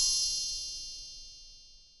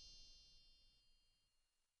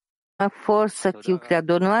 A força que o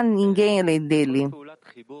Criador, não há ninguém além dele.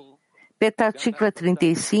 Petatikva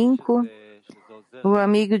 35, o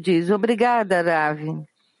amigo diz, obrigada, Rav.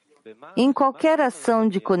 Em qualquer ação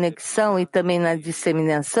de conexão e também na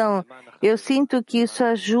disseminação, eu sinto que isso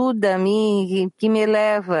ajuda a mim, que me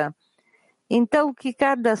eleva. Então, que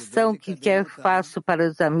cada ação que quer faço para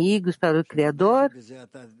os amigos, para o Criador,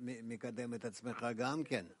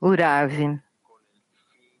 o Rav,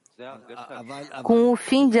 com o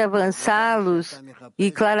fim de avançá-los,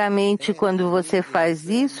 e claramente quando você faz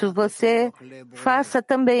isso, você faça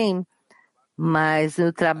também. Mas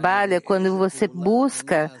o trabalho é quando você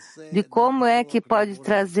busca de como é que pode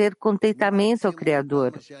trazer contentamento ao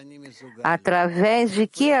Criador. Através de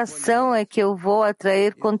que ação é que eu vou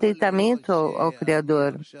atrair contentamento ao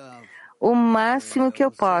Criador? O máximo que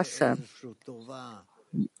eu possa.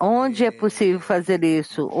 Onde é possível fazer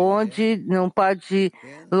isso? Onde não pode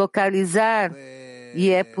localizar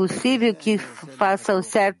e é possível que faça um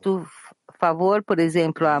certo favor, por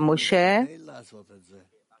exemplo, a Moshe,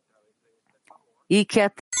 e que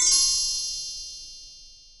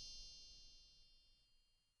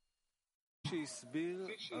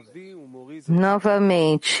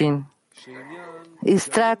novamente,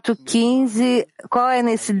 extrato 15, qual é a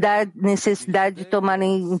necessidade de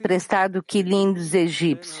tomarem emprestado quilim dos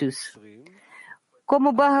egípcios?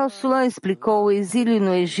 Como Baha Sulam explicou, o exílio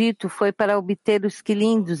no Egito foi para obter os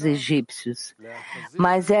quilim dos egípcios,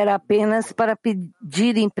 mas era apenas para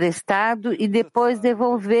pedir emprestado e depois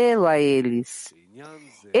devolvê-lo a eles.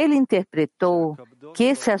 Ele interpretou que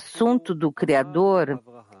esse assunto do Criador,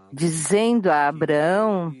 dizendo a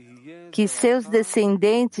Abraão que seus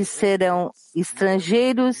descendentes serão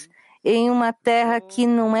estrangeiros em uma terra que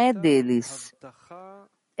não é deles,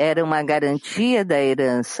 era uma garantia da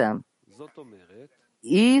herança.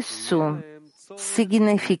 Isso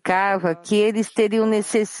significava que eles teriam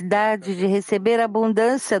necessidade de receber a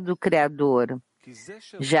abundância do Criador,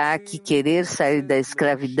 já que querer sair da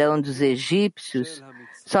escravidão dos egípcios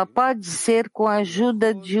só pode ser com a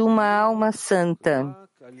ajuda de uma alma santa.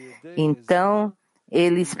 Então,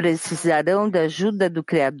 eles precisarão da ajuda do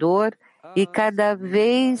Criador e cada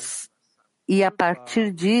vez, e a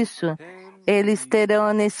partir disso, eles terão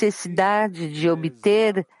a necessidade de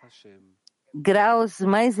obter graus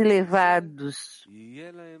mais elevados.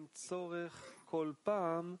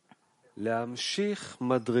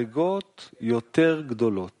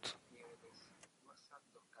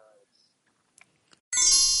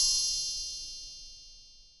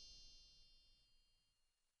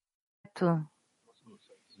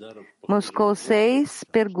 Moscou 6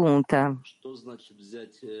 pergunta.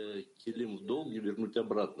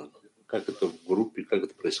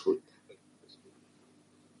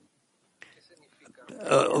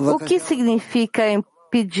 O que significa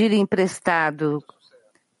pedir emprestado?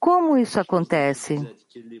 Como isso acontece?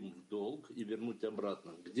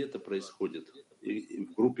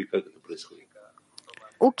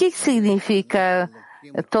 O que significa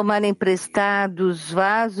tomar emprestados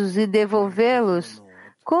vasos e devolvê-los?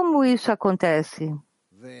 Como isso acontece?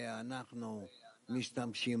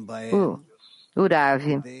 O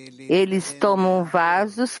Rav, eles tomam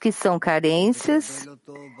vasos que são carências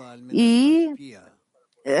e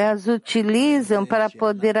as utilizam para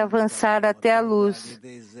poder avançar até a luz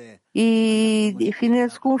e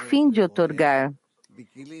definem-as com o fim de outorgar.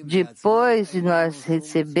 Depois de nós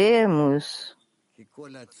recebermos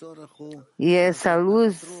e essa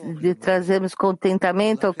luz de trazermos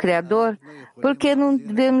contentamento ao Criador, porque não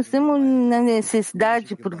vemos nenhuma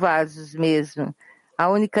necessidade por vasos mesmo. A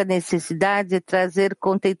única necessidade é trazer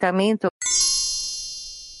contentamento ao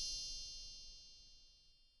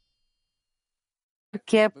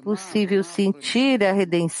que é possível sentir a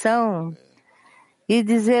redenção e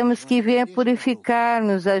dizemos que venha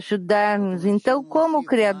purificar-nos, ajudar-nos. Então, como o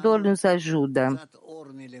Criador nos ajuda?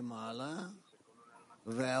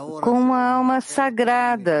 Com uma alma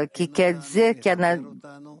sagrada, que quer dizer que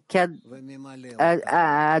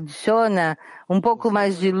adiciona um pouco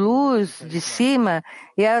mais de luz de cima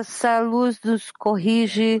e essa luz nos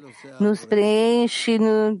corrige, nos preenche,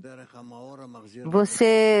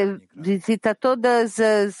 você visita todas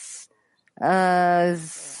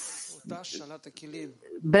as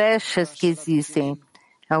brechas que existem.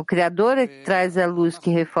 É o Criador que traz a luz que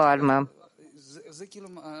reforma.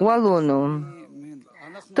 O aluno.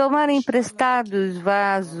 Tomar emprestados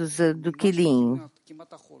vasos do quilim.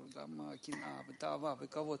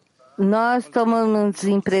 Nós tomamos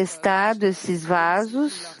emprestados esses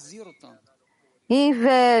vasos.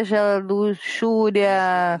 Inveja,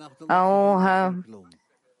 luxúria, a honra.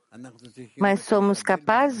 Mas somos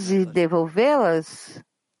capazes de devolvê-las?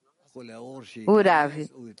 Urav,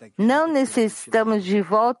 não necessitamos de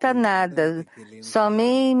volta nada,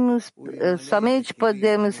 somente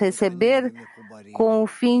podemos receber com o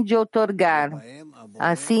fim de outorgar.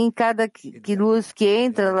 Assim, cada luz que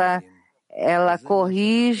entra lá, ela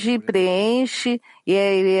corrige, preenche, e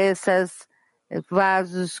essas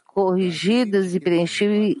vasos corrigidos e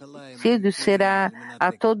preenchidos será a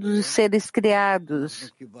todos os seres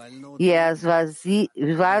criados. E as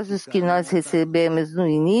vasos que nós recebemos no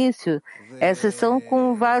início, essas são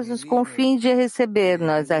vasos com fim de receber.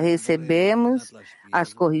 Nós as recebemos,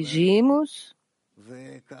 as corrigimos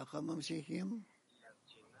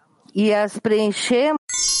e as preenchemos.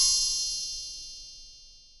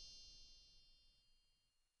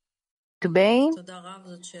 Muito bem.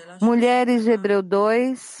 Mulheres de Hebreu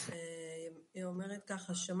 2.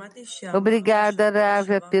 Obrigada,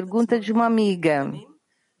 Rav. A pergunta de uma amiga.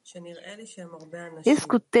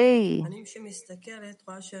 Escutei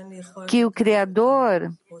que o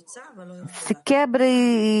Criador se quebra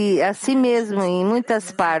a si mesmo em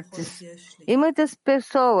muitas partes, em muitas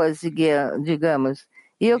pessoas, digamos.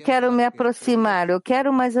 E eu quero me aproximar, eu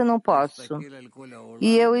quero, mas eu não posso.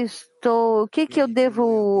 E o que eu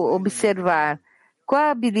devo observar? Qual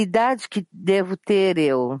a habilidade que devo ter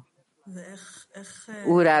eu?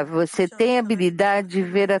 Urav, você tem a habilidade de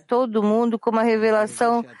ver a todo mundo como a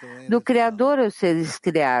revelação do Criador aos seres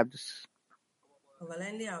criados.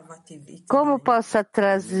 Como posso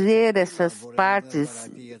trazer essas partes,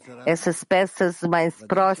 essas peças mais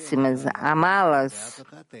próximas, amá-las?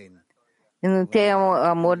 Eu não tenho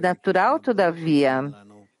amor natural, todavia.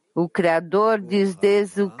 O Criador diz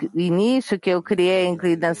desde o início que eu criei a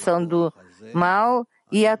inclinação do mal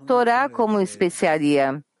e a Torá como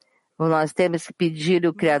especiaria. Nós temos que pedir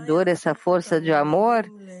ao Criador essa força de amor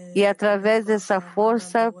e, através dessa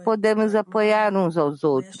força, podemos apoiar uns aos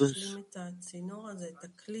outros.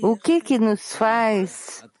 O que nos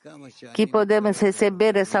faz que podemos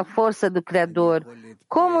receber essa força do Criador?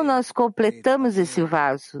 Como nós completamos esse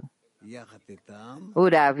vaso?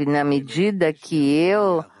 Urav, na medida que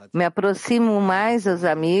eu me aproximo mais aos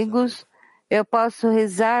amigos, eu posso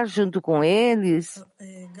rezar junto com eles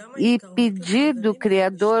e pedir do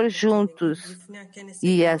Criador juntos.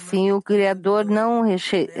 E assim o Criador não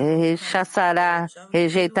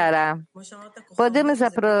rejeitará. Podemos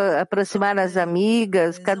aproximar as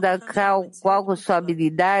amigas, cada qual com sua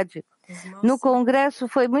habilidade. No congresso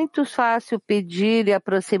foi muito fácil pedir e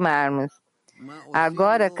aproximarmos.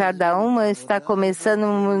 Agora cada uma está começando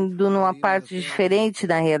numa parte diferente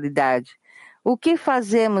na realidade. O que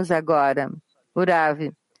fazemos agora?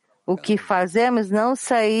 Urav, o que fazemos? Não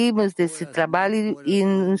saímos desse trabalho e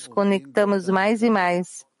nos conectamos mais e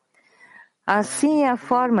mais. Assim é a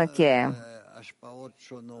forma que é.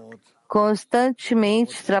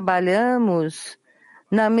 Constantemente trabalhamos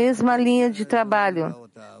na mesma linha de trabalho,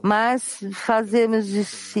 mas fazemos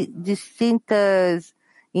distintas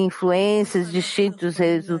influências, distintos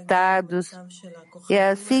resultados. É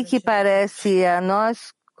assim que parece a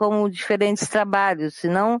nós como diferentes trabalhos,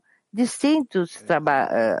 senão distintos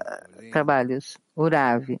trabalhos.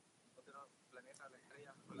 Urav.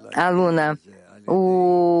 Aluna,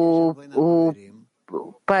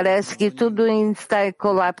 parece que tudo está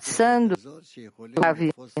colapsando. Urav.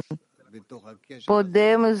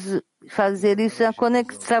 Podemos fazer isso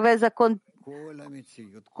através da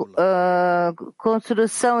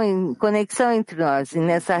conexão entre nós. E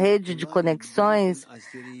nessa rede de conexões,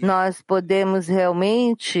 nós podemos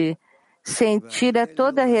realmente sentir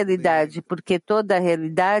toda a realidade, porque toda a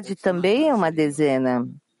realidade também é uma dezena.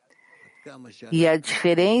 E a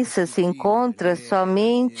diferença se encontra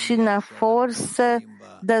somente na força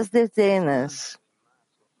das dezenas.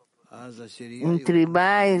 Entre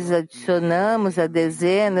mais adicionamos a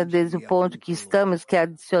dezena, desde o ponto que estamos, que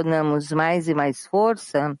adicionamos mais e mais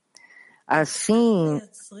força, assim,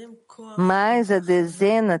 mais a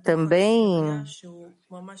dezena também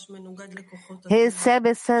recebe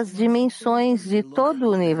essas dimensões de todo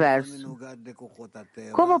o universo.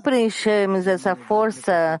 Como preenchemos essa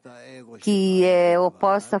força que é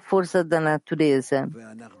oposta à força da natureza?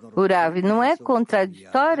 Urav, não é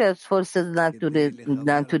contraditória as forças da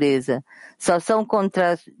natureza, só são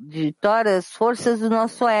contraditórias as forças do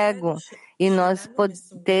nosso ego. E nós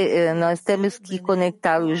temos que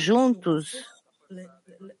conectá-los juntos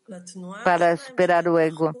para superar o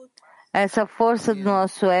ego. Essa força do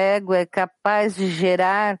nosso ego é capaz de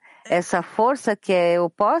gerar essa força que é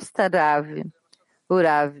oposta, Rav?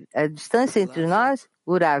 Urav, a distância entre nós?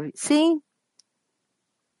 Urav, sim.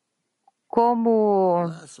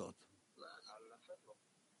 Como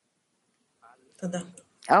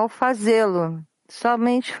ao fazê-lo,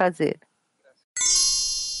 somente fazer.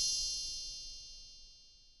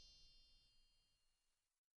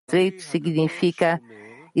 estreito significa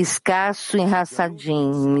escasso em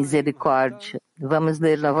Hassadim, em misericórdia. Vamos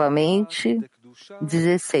ler novamente.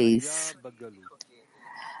 16.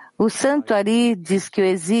 O Santo Ari diz que o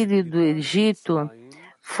exílio do Egito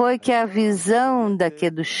foi que a visão da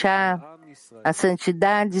Kedushá, a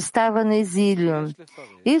santidade, estava no exílio.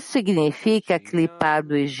 Isso significa que Clipá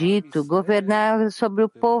do Egito governava sobre o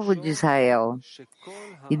povo de Israel.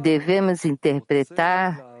 E devemos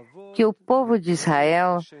interpretar que o povo de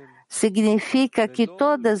Israel significa que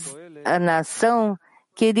toda a nação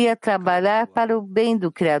queria trabalhar para o bem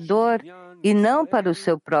do Criador e não para o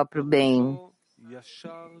seu próprio bem.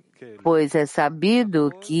 Pois é sabido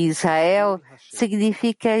que Israel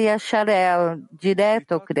significa Yasharel,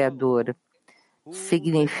 direto ao Criador,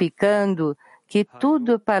 significando que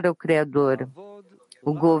tudo é para o Criador.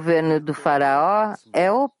 O governo do faraó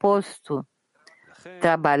é o oposto,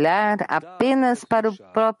 trabalhar apenas para o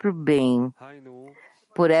próprio bem.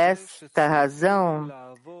 Por esta razão,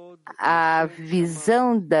 a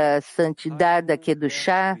visão da santidade da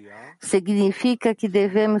Kedushá significa que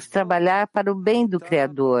devemos trabalhar para o bem do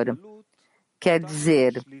Criador. Quer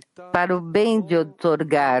dizer, para o bem de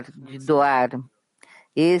outorgar, de doar.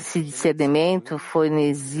 Esse discernimento foi no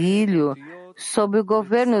exílio sob o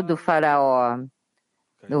governo do faraó,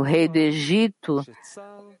 o rei do Egito,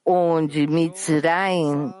 onde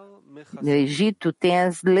Mitzrayim, no Egito, tem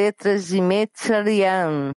as letras de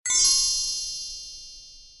Metzarian.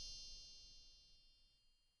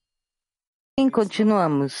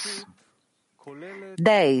 Continuamos.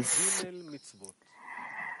 10.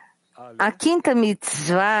 A quinta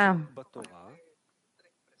mitzvah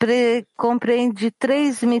compreende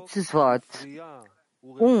 3 mitzvot.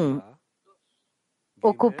 1.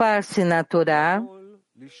 Ocupar-se na Torá.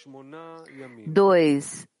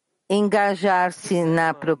 2. Engajar-se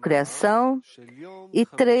na procriação. E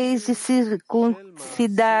 3. De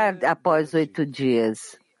circuncidar após 8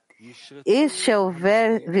 dias. Este é o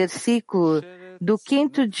versículo do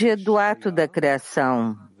 5º dia do ato da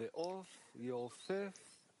criação,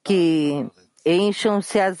 que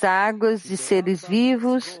encham-se as águas de seres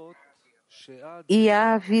vivos e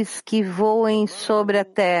aves que voem sobre a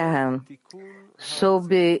terra,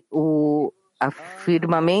 sob o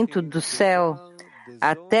firmamento do céu,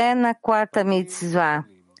 até na 4ª mitzvah.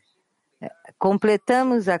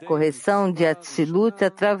 Completamos a correção de Atzilut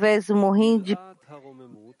através do morrim de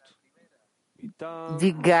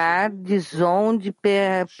Gar, de Zon, de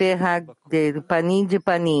Perradeiro, Panim de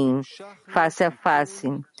Panim, face a face.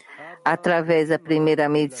 Através da 1ª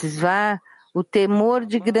mitzvah, o temor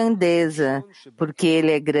de grandeza, porque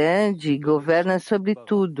ele é grande e governa sobre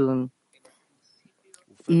tudo.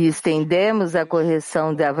 E estendemos a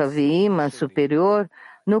correção da Avavima superior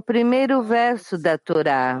no 1º verso da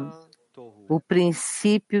Torá. O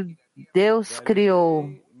princípio Deus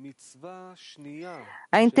criou.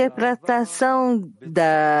 A interpretação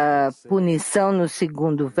da punição no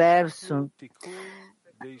 2º verso,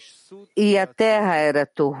 e a terra era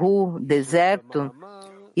Tohu, deserto,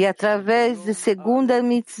 e através de 2ª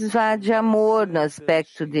mitzvah de amor no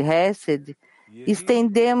aspecto de Hesed,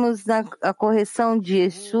 estendemos a correção de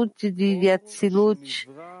Yeshut e de Yatzilut,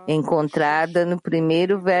 encontrada no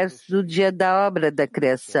 1º verso do dia da obra da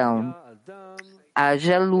criação.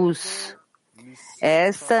 Haja luz.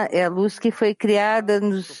 Esta é a luz que foi criada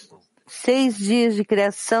nos 6 dias de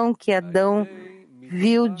criação que Adão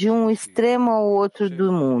viu de um extremo ao outro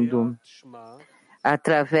do mundo.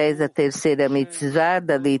 Através da 3ª mitzvah,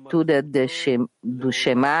 da leitura do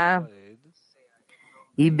Shema,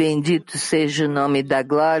 e bendito seja o nome da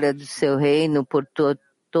glória do seu reino por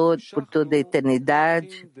toda a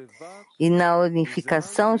eternidade, e na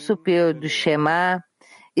unificação superior do Shema,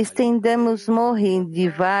 estendemos Morim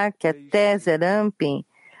Divá, que até Zerampim,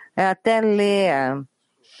 até Lea,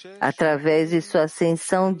 através de sua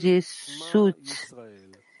ascensão de Sut.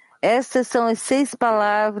 Estas são as 6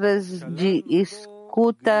 palavras de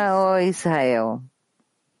escuta, ó Israel.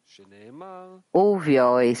 Ouve,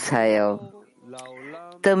 ó Israel.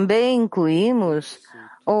 Também incluímos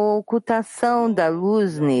a ocultação da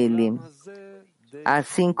luz nele.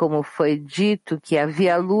 Assim como foi dito que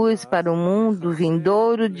havia luz para o mundo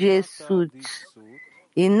vindouro de Yesut,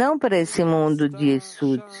 e não para esse mundo de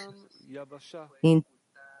Yesut.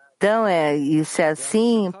 Então, isso é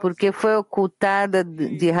assim porque foi ocultada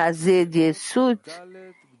de Razê de Yesut,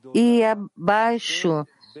 e abaixo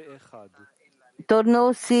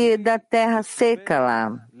tornou-se da terra seca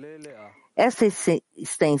lá. Essa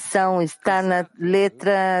extensão está na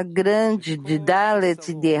letra grande de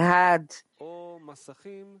Dalet e de Had,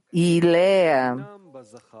 e Lea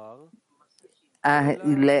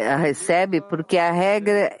a recebe porque a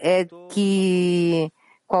regra é que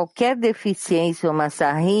qualquer deficiência ou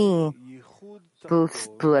massahim,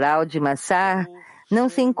 plural de massar, não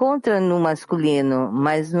se encontra no masculino,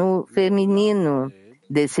 mas no feminino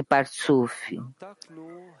desse Parsuf.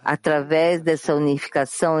 Através dessa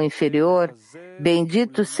unificação inferior,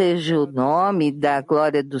 bendito seja o nome da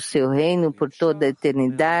glória do seu reino por toda a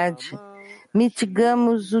eternidade,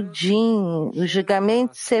 mitigamos o o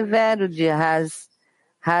julgamento severo de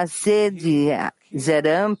Hazed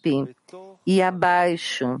Zerampin e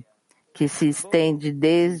abaixo, que se estende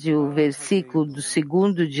desde o versículo do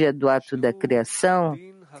segundo dia do ato da criação,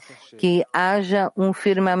 que haja um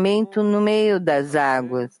firmamento no meio das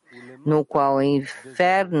águas, no qual o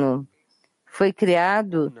inferno foi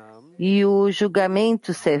criado, e o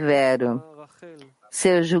julgamento severo.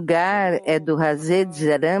 Seu julgar é do Hazed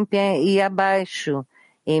Zerampin e abaixo,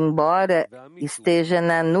 embora esteja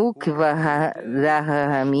na Nukva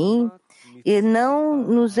Rahamim e não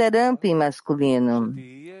no Zerampin masculino.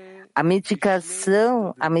 A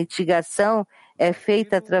mitigação é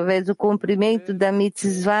feita através do cumprimento da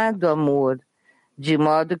mitzvah do amor, de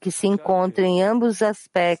modo que se encontre em ambos os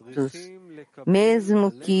aspectos,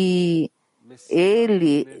 mesmo que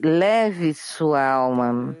ele leve sua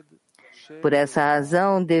alma. Por essa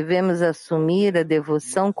razão, devemos assumir a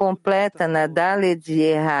devoção completa na Daled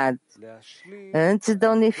Erhad, antes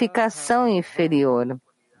da unificação inferior,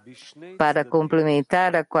 para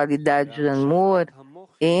complementar a qualidade do amor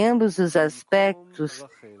em ambos os aspectos,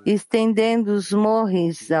 estendendo os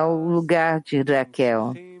morris ao lugar de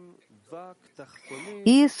Raquel.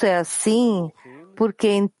 Isso é assim porque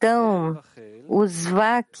então os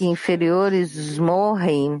Vak inferiores dos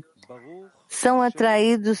morrim são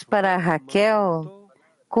atraídos para Raquel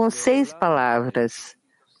com 6 palavras.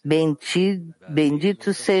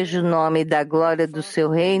 Bendito seja o nome da glória do seu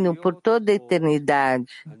reino por toda a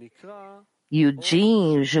eternidade. E o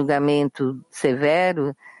Din, o julgamento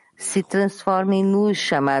severo, se transforma em luz,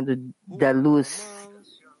 chamado da luz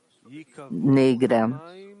negra.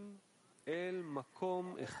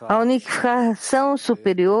 A unificação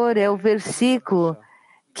superior é o versículo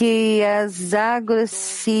que as águas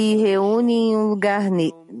se reúnem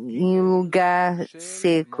em um lugar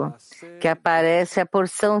seco, que aparece a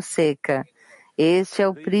porção seca. Este é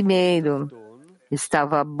o primeiro.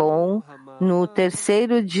 Estava bom no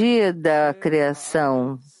terceiro dia da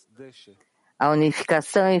criação. A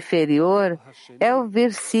unificação inferior é o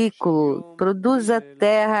versículo, produz a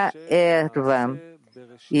terra erva.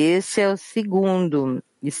 Esse é o segundo.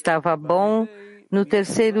 Estava bom no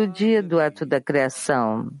terceiro dia do ato da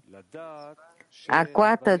criação. A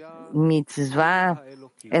quarta mitzvah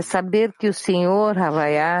é saber que o Senhor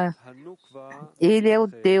Havaiá, Ele é o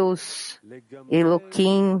Deus,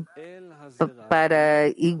 Elohim, para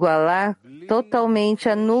igualar totalmente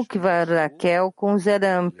a Nukva Raquel com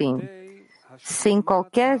Zerampin, sem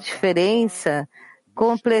qualquer diferença,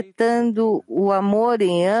 completando o amor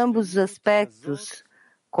em ambos os aspectos,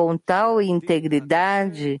 com tal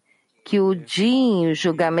integridade que o Din, o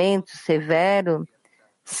julgamento severo,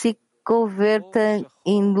 se converta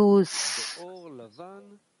em luz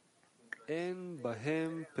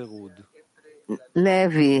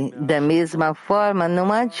leve. Da mesma forma,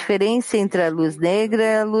 não há diferença entre a luz negra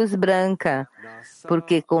e a luz branca,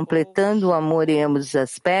 porque completando o amor em ambos os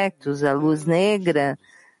aspectos, a luz negra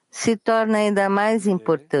se torna ainda mais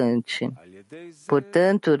importante.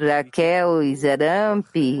 Portanto, Raquel e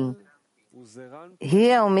Zerampin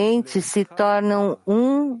realmente se tornam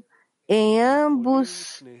um, em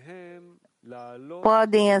ambos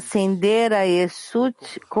podem ascender a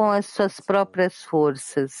Yeshut com as suas próprias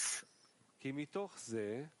forças.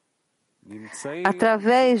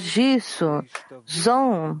 Através disso,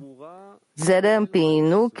 Zon, Zerampin e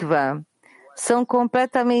Nukva são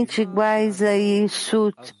completamente iguais a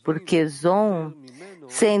Yeshut, porque Zon,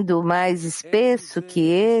 sendo mais espesso que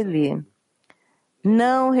ele,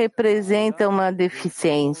 não representa uma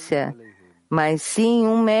deficiência, mas sim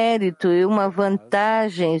um mérito e uma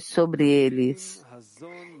vantagem sobre eles.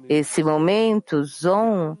 Esse momento,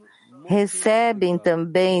 Zon, recebem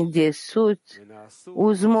também de Yeshut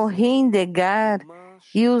os Mohin Degar,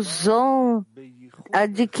 e os Zon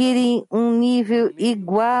adquirem um nível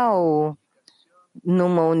igual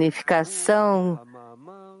numa unificação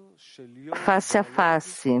face a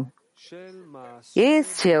face.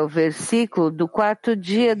 Este é o versículo do 4º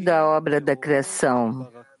dia da obra da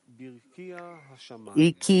criação.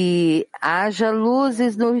 E que haja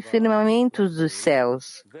luzes no firmamento dos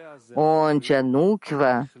céus, onde a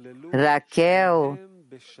Nukva, Raquel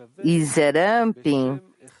e Zerampin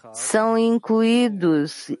são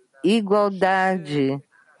incluídos igualdade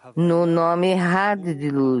no nome errado de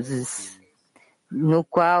luzes, no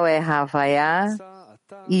qual é Havaiá,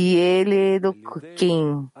 e ele é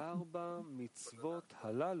Eloquim.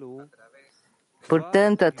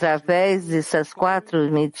 Portanto, através dessas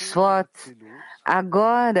 4 mitzvot,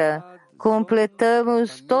 agora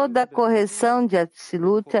completamos toda a correção de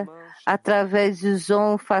Atzilut através de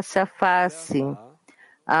Zon face a face,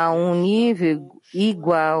 a um nível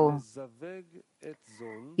igual.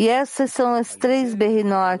 E essas são as 3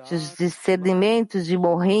 berrinotes, discernimentos de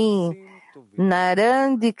Morim,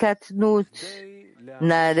 Naran de Katnut,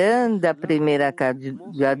 Naran da primeira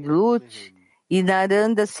Gadlut e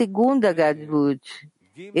Naran da segunda Gadlut.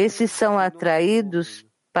 Esses são atraídos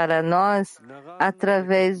para nós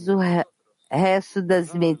através do resto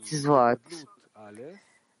das mitzvot.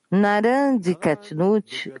 Naran de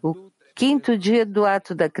Katnut, o 5º dia do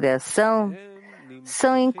ato da criação,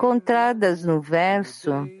 são encontradas no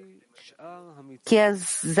verso que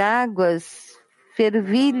as águas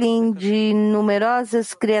fervilhem de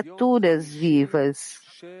numerosas criaturas vivas.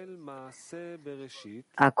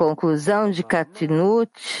 A conclusão de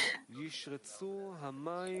Katnut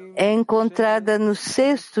é encontrada no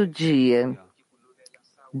 6º dia.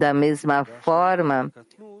 Da mesma forma,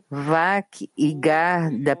 Vak e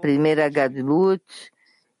Gar da primeira Gadlut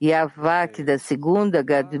e a Vak da segunda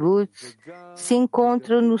Gadlut se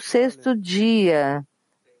encontram no 6º dia,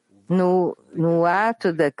 no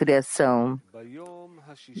ato da criação.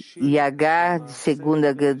 E a Gar de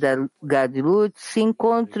segunda Gadlut se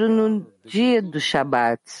encontram no dia do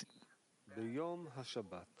Shabat.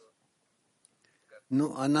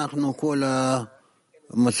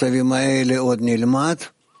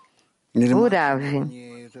 Urav.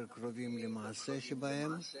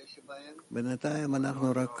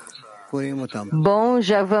 Bom,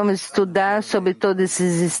 já vamos estudar sobre todos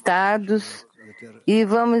esses estados e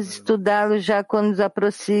vamos estudá-los já quando nos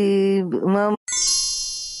aproximamos.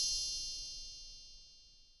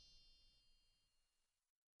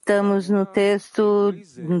 Estamos no texto,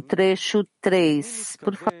 no trecho 3.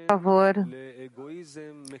 Por favor,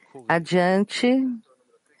 adiante.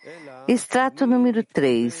 Extrato número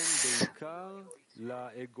 3.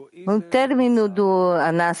 No término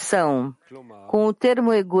da nação, com o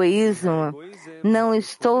termo egoísmo, não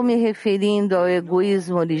estou me referindo ao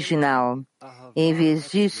egoísmo original. Em vez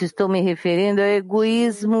disso, estou me referindo ao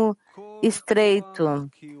egoísmo estreito,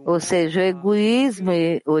 ou seja, o egoísmo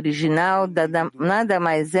original nada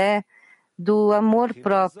mais é do amor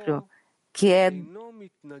próprio, que é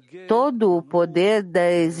todo o poder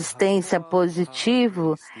da existência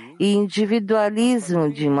positivo e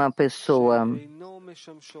individualismo de uma pessoa.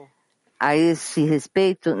 A esse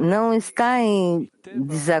respeito, não está em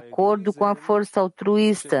desacordo com a força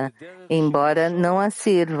altruísta, embora não a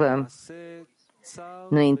sirva.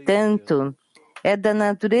 No entanto, é da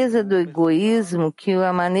natureza do egoísmo que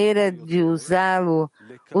a maneira de usá-lo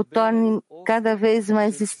o torne cada vez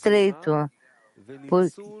mais estreito,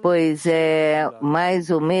 pois é mais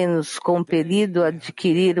ou menos compelido a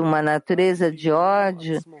adquirir uma natureza de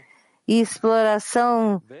ódio e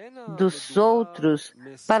exploração dos outros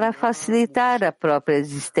para facilitar a própria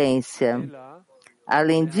existência.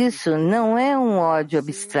 Além disso, não é um ódio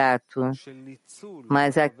abstrato,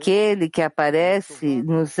 mas aquele que aparece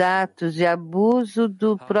nos atos de abuso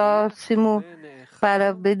do próximo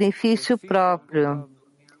para benefício próprio,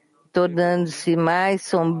 tornando-se mais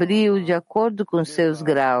sombrio de acordo com seus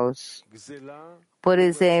graus. Por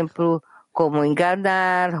exemplo, como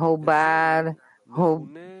enganar, roubar,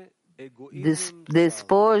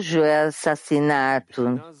 despojo e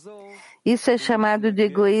assassinato. Isso é chamado de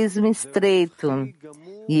egoísmo estreito,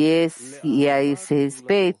 e a esse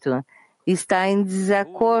respeito está em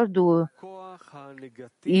desacordo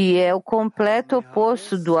e é o completo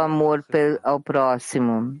oposto do amor ao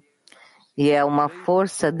próximo. E é uma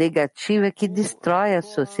força negativa que destrói a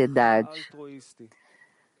sociedade.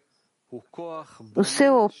 O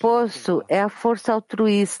seu oposto é a força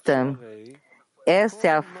altruísta. Esta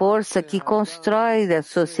é a força que constrói a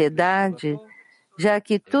sociedade, já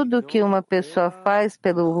que tudo que uma pessoa faz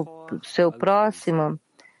pelo seu próximo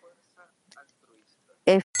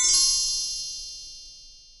é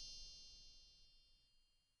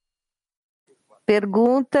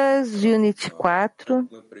Perguntas de Unity 4.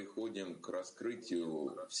 Мы приходим к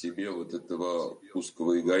раскрытию в себе вот этого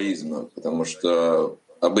узкого эгоизма, потому что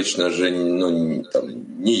обычно же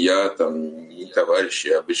ни я, ни товарищи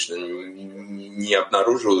обычно не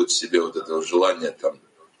обнаруживают в себе вот этого желания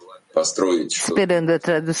построить что-то. Esperando a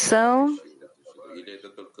tradução. Или это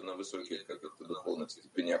только на высоких каких-то духовных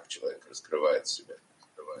степенях человек раскрывает себя?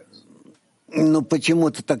 Ну, почему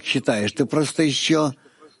ты так считаешь? Ты просто еще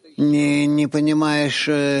не понимаешь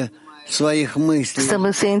своих мыслей.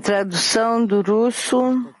 Estamos sem tradução do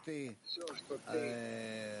russo.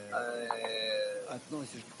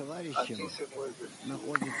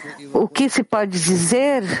 O que se pode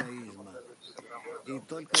dizer?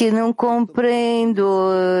 Que não compreendo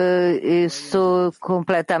isso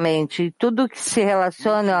completamente. Tudo que se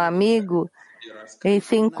relaciona ao amigo, eles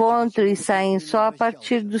se encontram e saem só a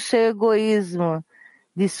partir do seu egoísmo,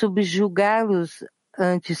 de subjugá-los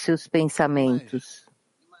ante seus pensamentos.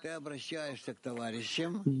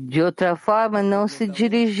 De outra forma, não se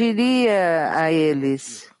dirigiria a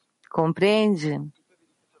eles. Compreende?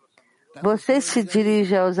 Você se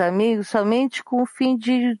dirige aos amigos somente com o fim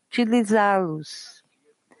de utilizá-los.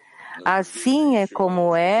 Assim é como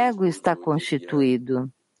o ego está constituído.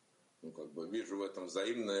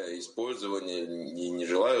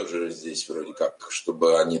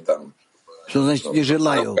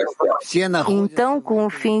 Então, com o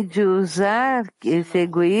fim de usar esse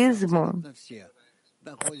egoísmo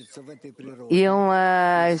e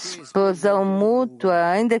uma explosão mútua,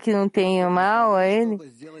 ainda que não tenha mal a ele,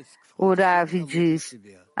 o Rav diz,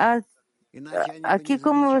 aqui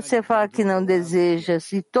como você fala que não deseja,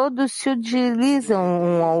 se todos se utilizam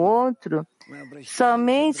um ao outro,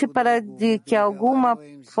 somente para de que alguma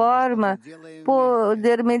forma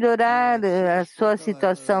poder melhorar a sua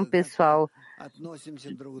situação pessoal.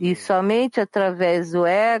 E somente através do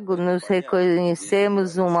ego nos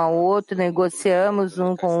reconhecemos um ao outro, negociamos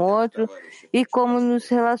um com o outro e como nos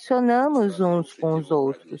relacionamos uns com os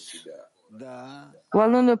outros. O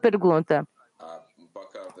aluno pergunta,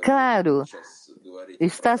 claro,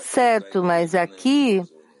 está certo, mas aqui,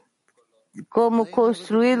 como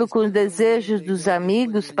construí-lo com os desejos dos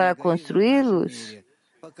amigos para construí-los?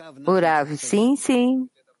 O Rav, sim, sim.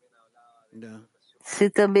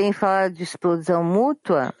 Se também fala de explosão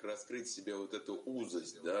mútua,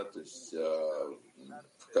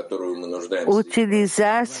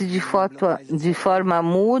 utilizar-se de forma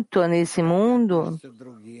mútua nesse mundo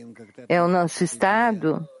é o nosso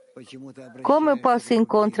estado. Como eu posso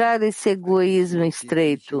encontrar esse egoísmo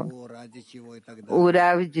estreito? O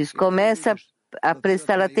Rav diz, começa a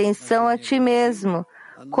prestar atenção a ti mesmo.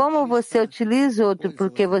 Como você utiliza o outro?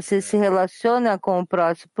 Porque você se relaciona com o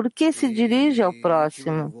próximo. Por que se dirige ao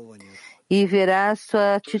próximo? E verá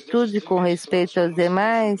sua atitude com respeito aos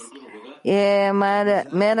demais é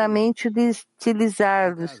meramente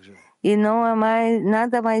utilizá-los. E não há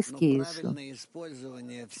nada mais que isso.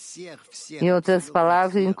 Em outras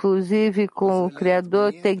palavras, inclusive com o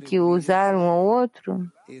Criador tem que usar um ao outro?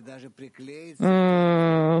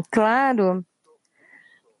 Claro.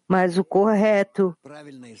 Mas o correto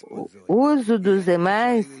uso dos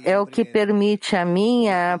demais é o que permite a mim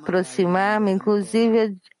a aproximar-me,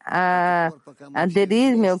 inclusive a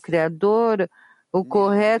aderir-me ao Criador, o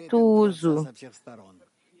correto uso.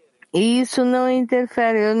 E isso não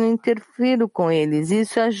interfere, eu não interfiro com eles,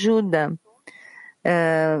 isso ajuda.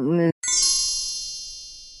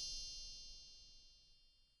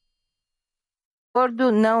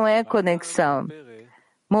 Acordo não é conexão.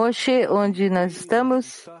 Moshe, onde nós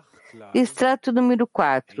estamos? Extrato número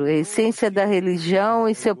 4, a essência da religião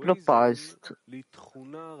e seu propósito.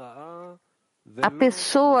 A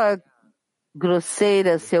pessoa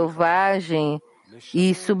grosseira, selvagem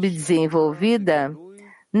e subdesenvolvida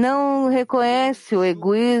não reconhece o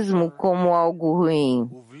egoísmo como algo ruim.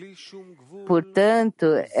 Portanto,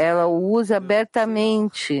 ela o usa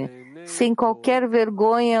abertamente, sem qualquer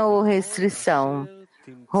vergonha ou restrição,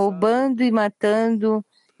 roubando e matando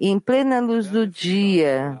em plena luz do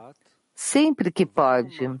dia, sempre que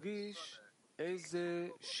pode.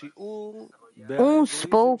 Uns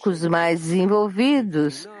poucos mais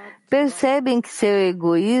desenvolvidos percebem que seu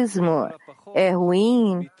egoísmo é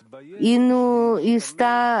ruim e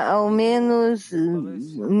está, ao menos,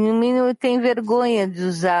 no mínimo, tem vergonha de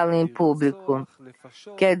usá-lo em público.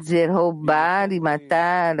 Quer dizer, roubar e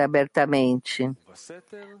matar abertamente.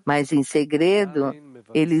 Mas, em segredo,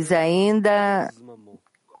 eles ainda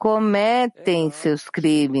cometem seus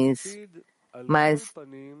crimes, mas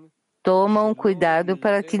tomam cuidado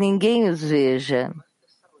para que ninguém os veja.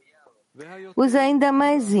 Os ainda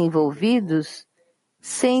mais envolvidos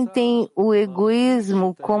sentem o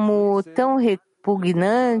egoísmo como tão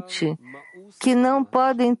repugnante que não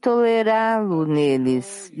podem tolerá-lo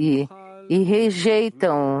neles e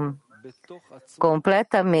rejeitam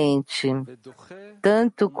completamente,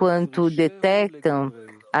 tanto quanto o detectam,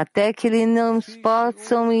 até que eles não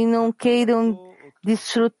possam e não queiram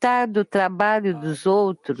desfrutar do trabalho dos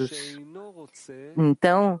outros.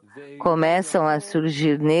 Então, começam a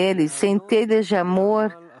surgir neles centelhas de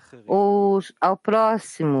amor ao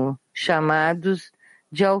próximo, chamados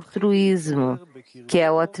de altruísmo, que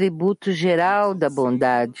é o atributo geral da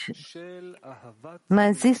bondade.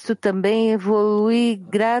 Mas isso também evolui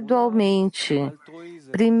gradualmente.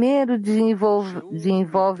 Primeiro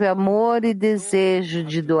desenvolve amor e desejo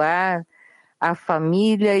de doar à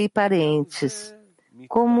família e parentes,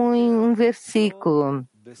 como em um versículo.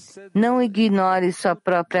 Não ignore sua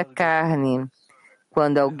própria carne.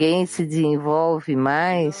 Quando alguém se desenvolve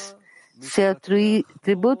mais, seu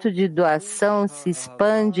atributo de doação se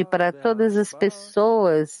expande para todas as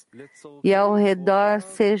pessoas e ao redor,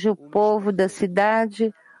 seja o povo da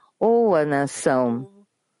cidade ou a nação.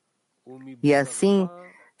 E assim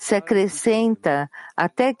se acrescenta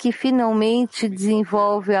até que finalmente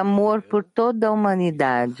desenvolve amor por toda a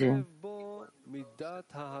humanidade.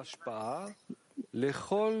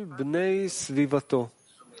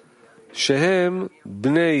 שהם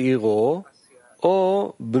בני עירו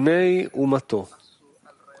או בני אומתו.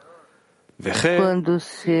 Quando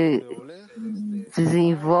se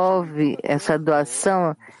desenvolve essa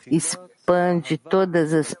doação, expande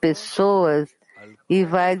todas as pessoas e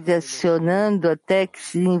vai direcionando até que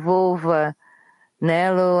se desenvolva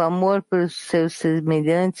nela o amor pelos seus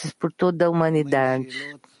semelhantes, por toda a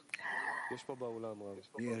humanidade.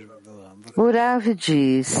 O Rav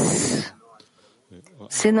diz,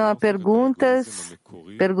 se não há perguntas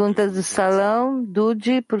do salão,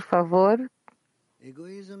 Dudi, por favor.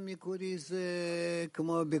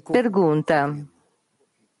 Pergunta.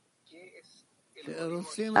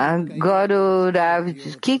 Agora o Rav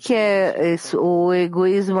diz, o que é o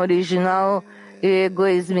egoísmo original e o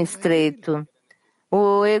egoísmo estreito?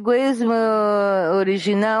 O egoísmo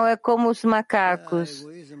original é como os macacos.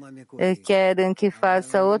 Querem que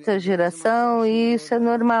faça outra geração e isso é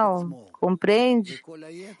normal. Compreende?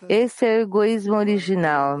 Esse é o egoísmo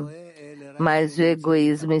original. Mas o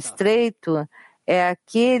egoísmo estreito é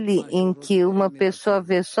aquele em que uma pessoa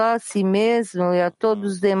vê só a si mesma e a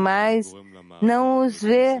todos os demais não os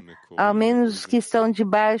vê, ao menos os que estão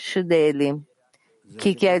debaixo dele,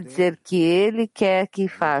 que quer dizer que ele quer que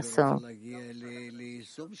façam.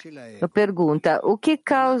 Eu pergunto, o que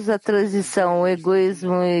causa a transição, o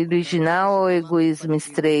egoísmo original ou o egoísmo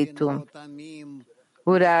estreito?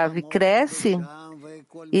 O Rav cresce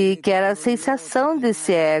e quer a sensação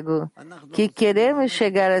desse ego, que queremos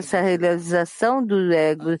chegar a essa realização do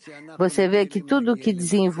ego. Você vê que tudo que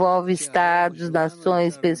desenvolve estados,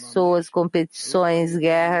 nações, pessoas, competições,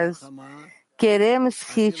 guerras, queremos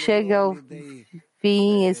que chegue ao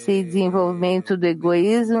fim esse desenvolvimento do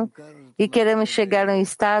egoísmo e queremos chegar a um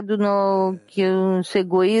estado no que o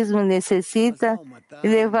egoísmo necessita e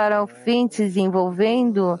levar ao fim se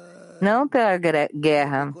desenvolvendo, não pela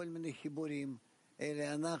guerra.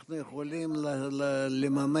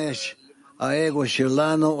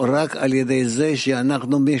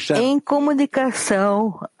 Em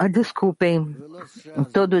comunicação, desculpem,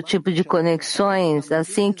 todo tipo de conexões,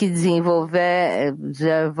 assim que desenvolve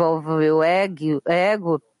o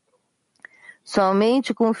ego,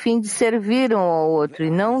 somente com o fim de servir um ao outro,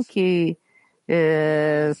 e não que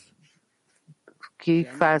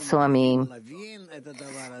façam a mim.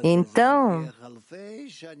 Então,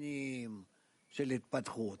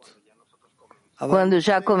 quando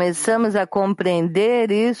já começamos a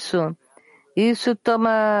compreender isso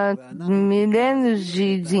toma milênios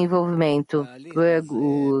de desenvolvimento. O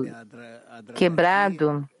ego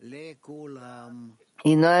quebrado.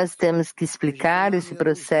 E nós temos que explicar esse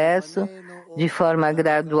processo de forma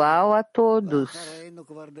gradual a todos,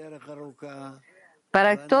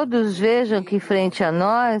 para que todos vejam que frente a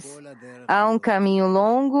nós há um caminho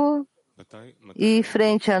longo e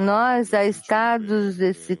frente a nós há estados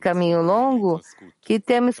desse caminho longo que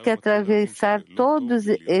temos que atravessar todos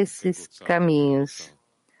esses caminhos.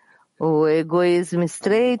 O egoísmo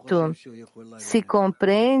estreito se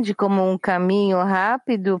compreende como um caminho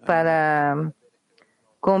rápido para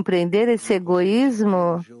compreender esse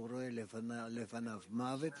egoísmo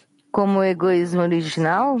como o egoísmo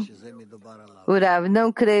original? O Rav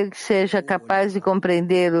não creio que seja capaz de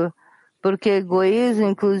compreendê-lo, porque egoísmo,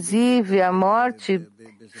 inclusive a morte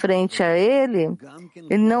frente a ele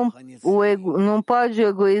não pode o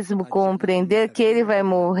egoísmo compreender que ele vai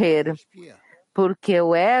morrer, porque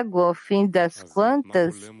o ego, ao fim das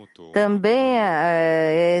contas, também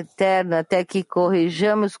é eterno, até que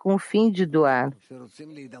corrijamos com o fim de doar.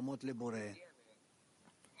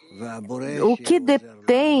 O que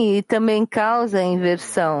detém e também causa a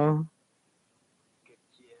inversão?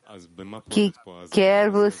 Que quer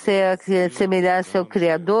você assemelhar-se ao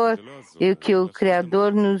Criador e que o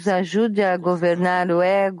Criador nos ajude a governar o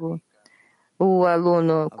ego? O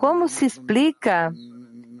aluno, como se explica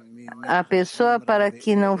a pessoa para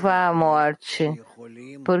que não vá à morte,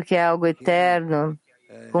 porque é algo eterno,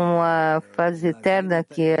 com a fase eterna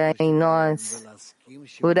que é em nós.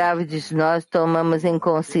 O Rav diz, nós tomamos em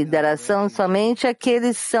consideração somente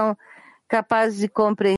aqueles que são capazes de compreender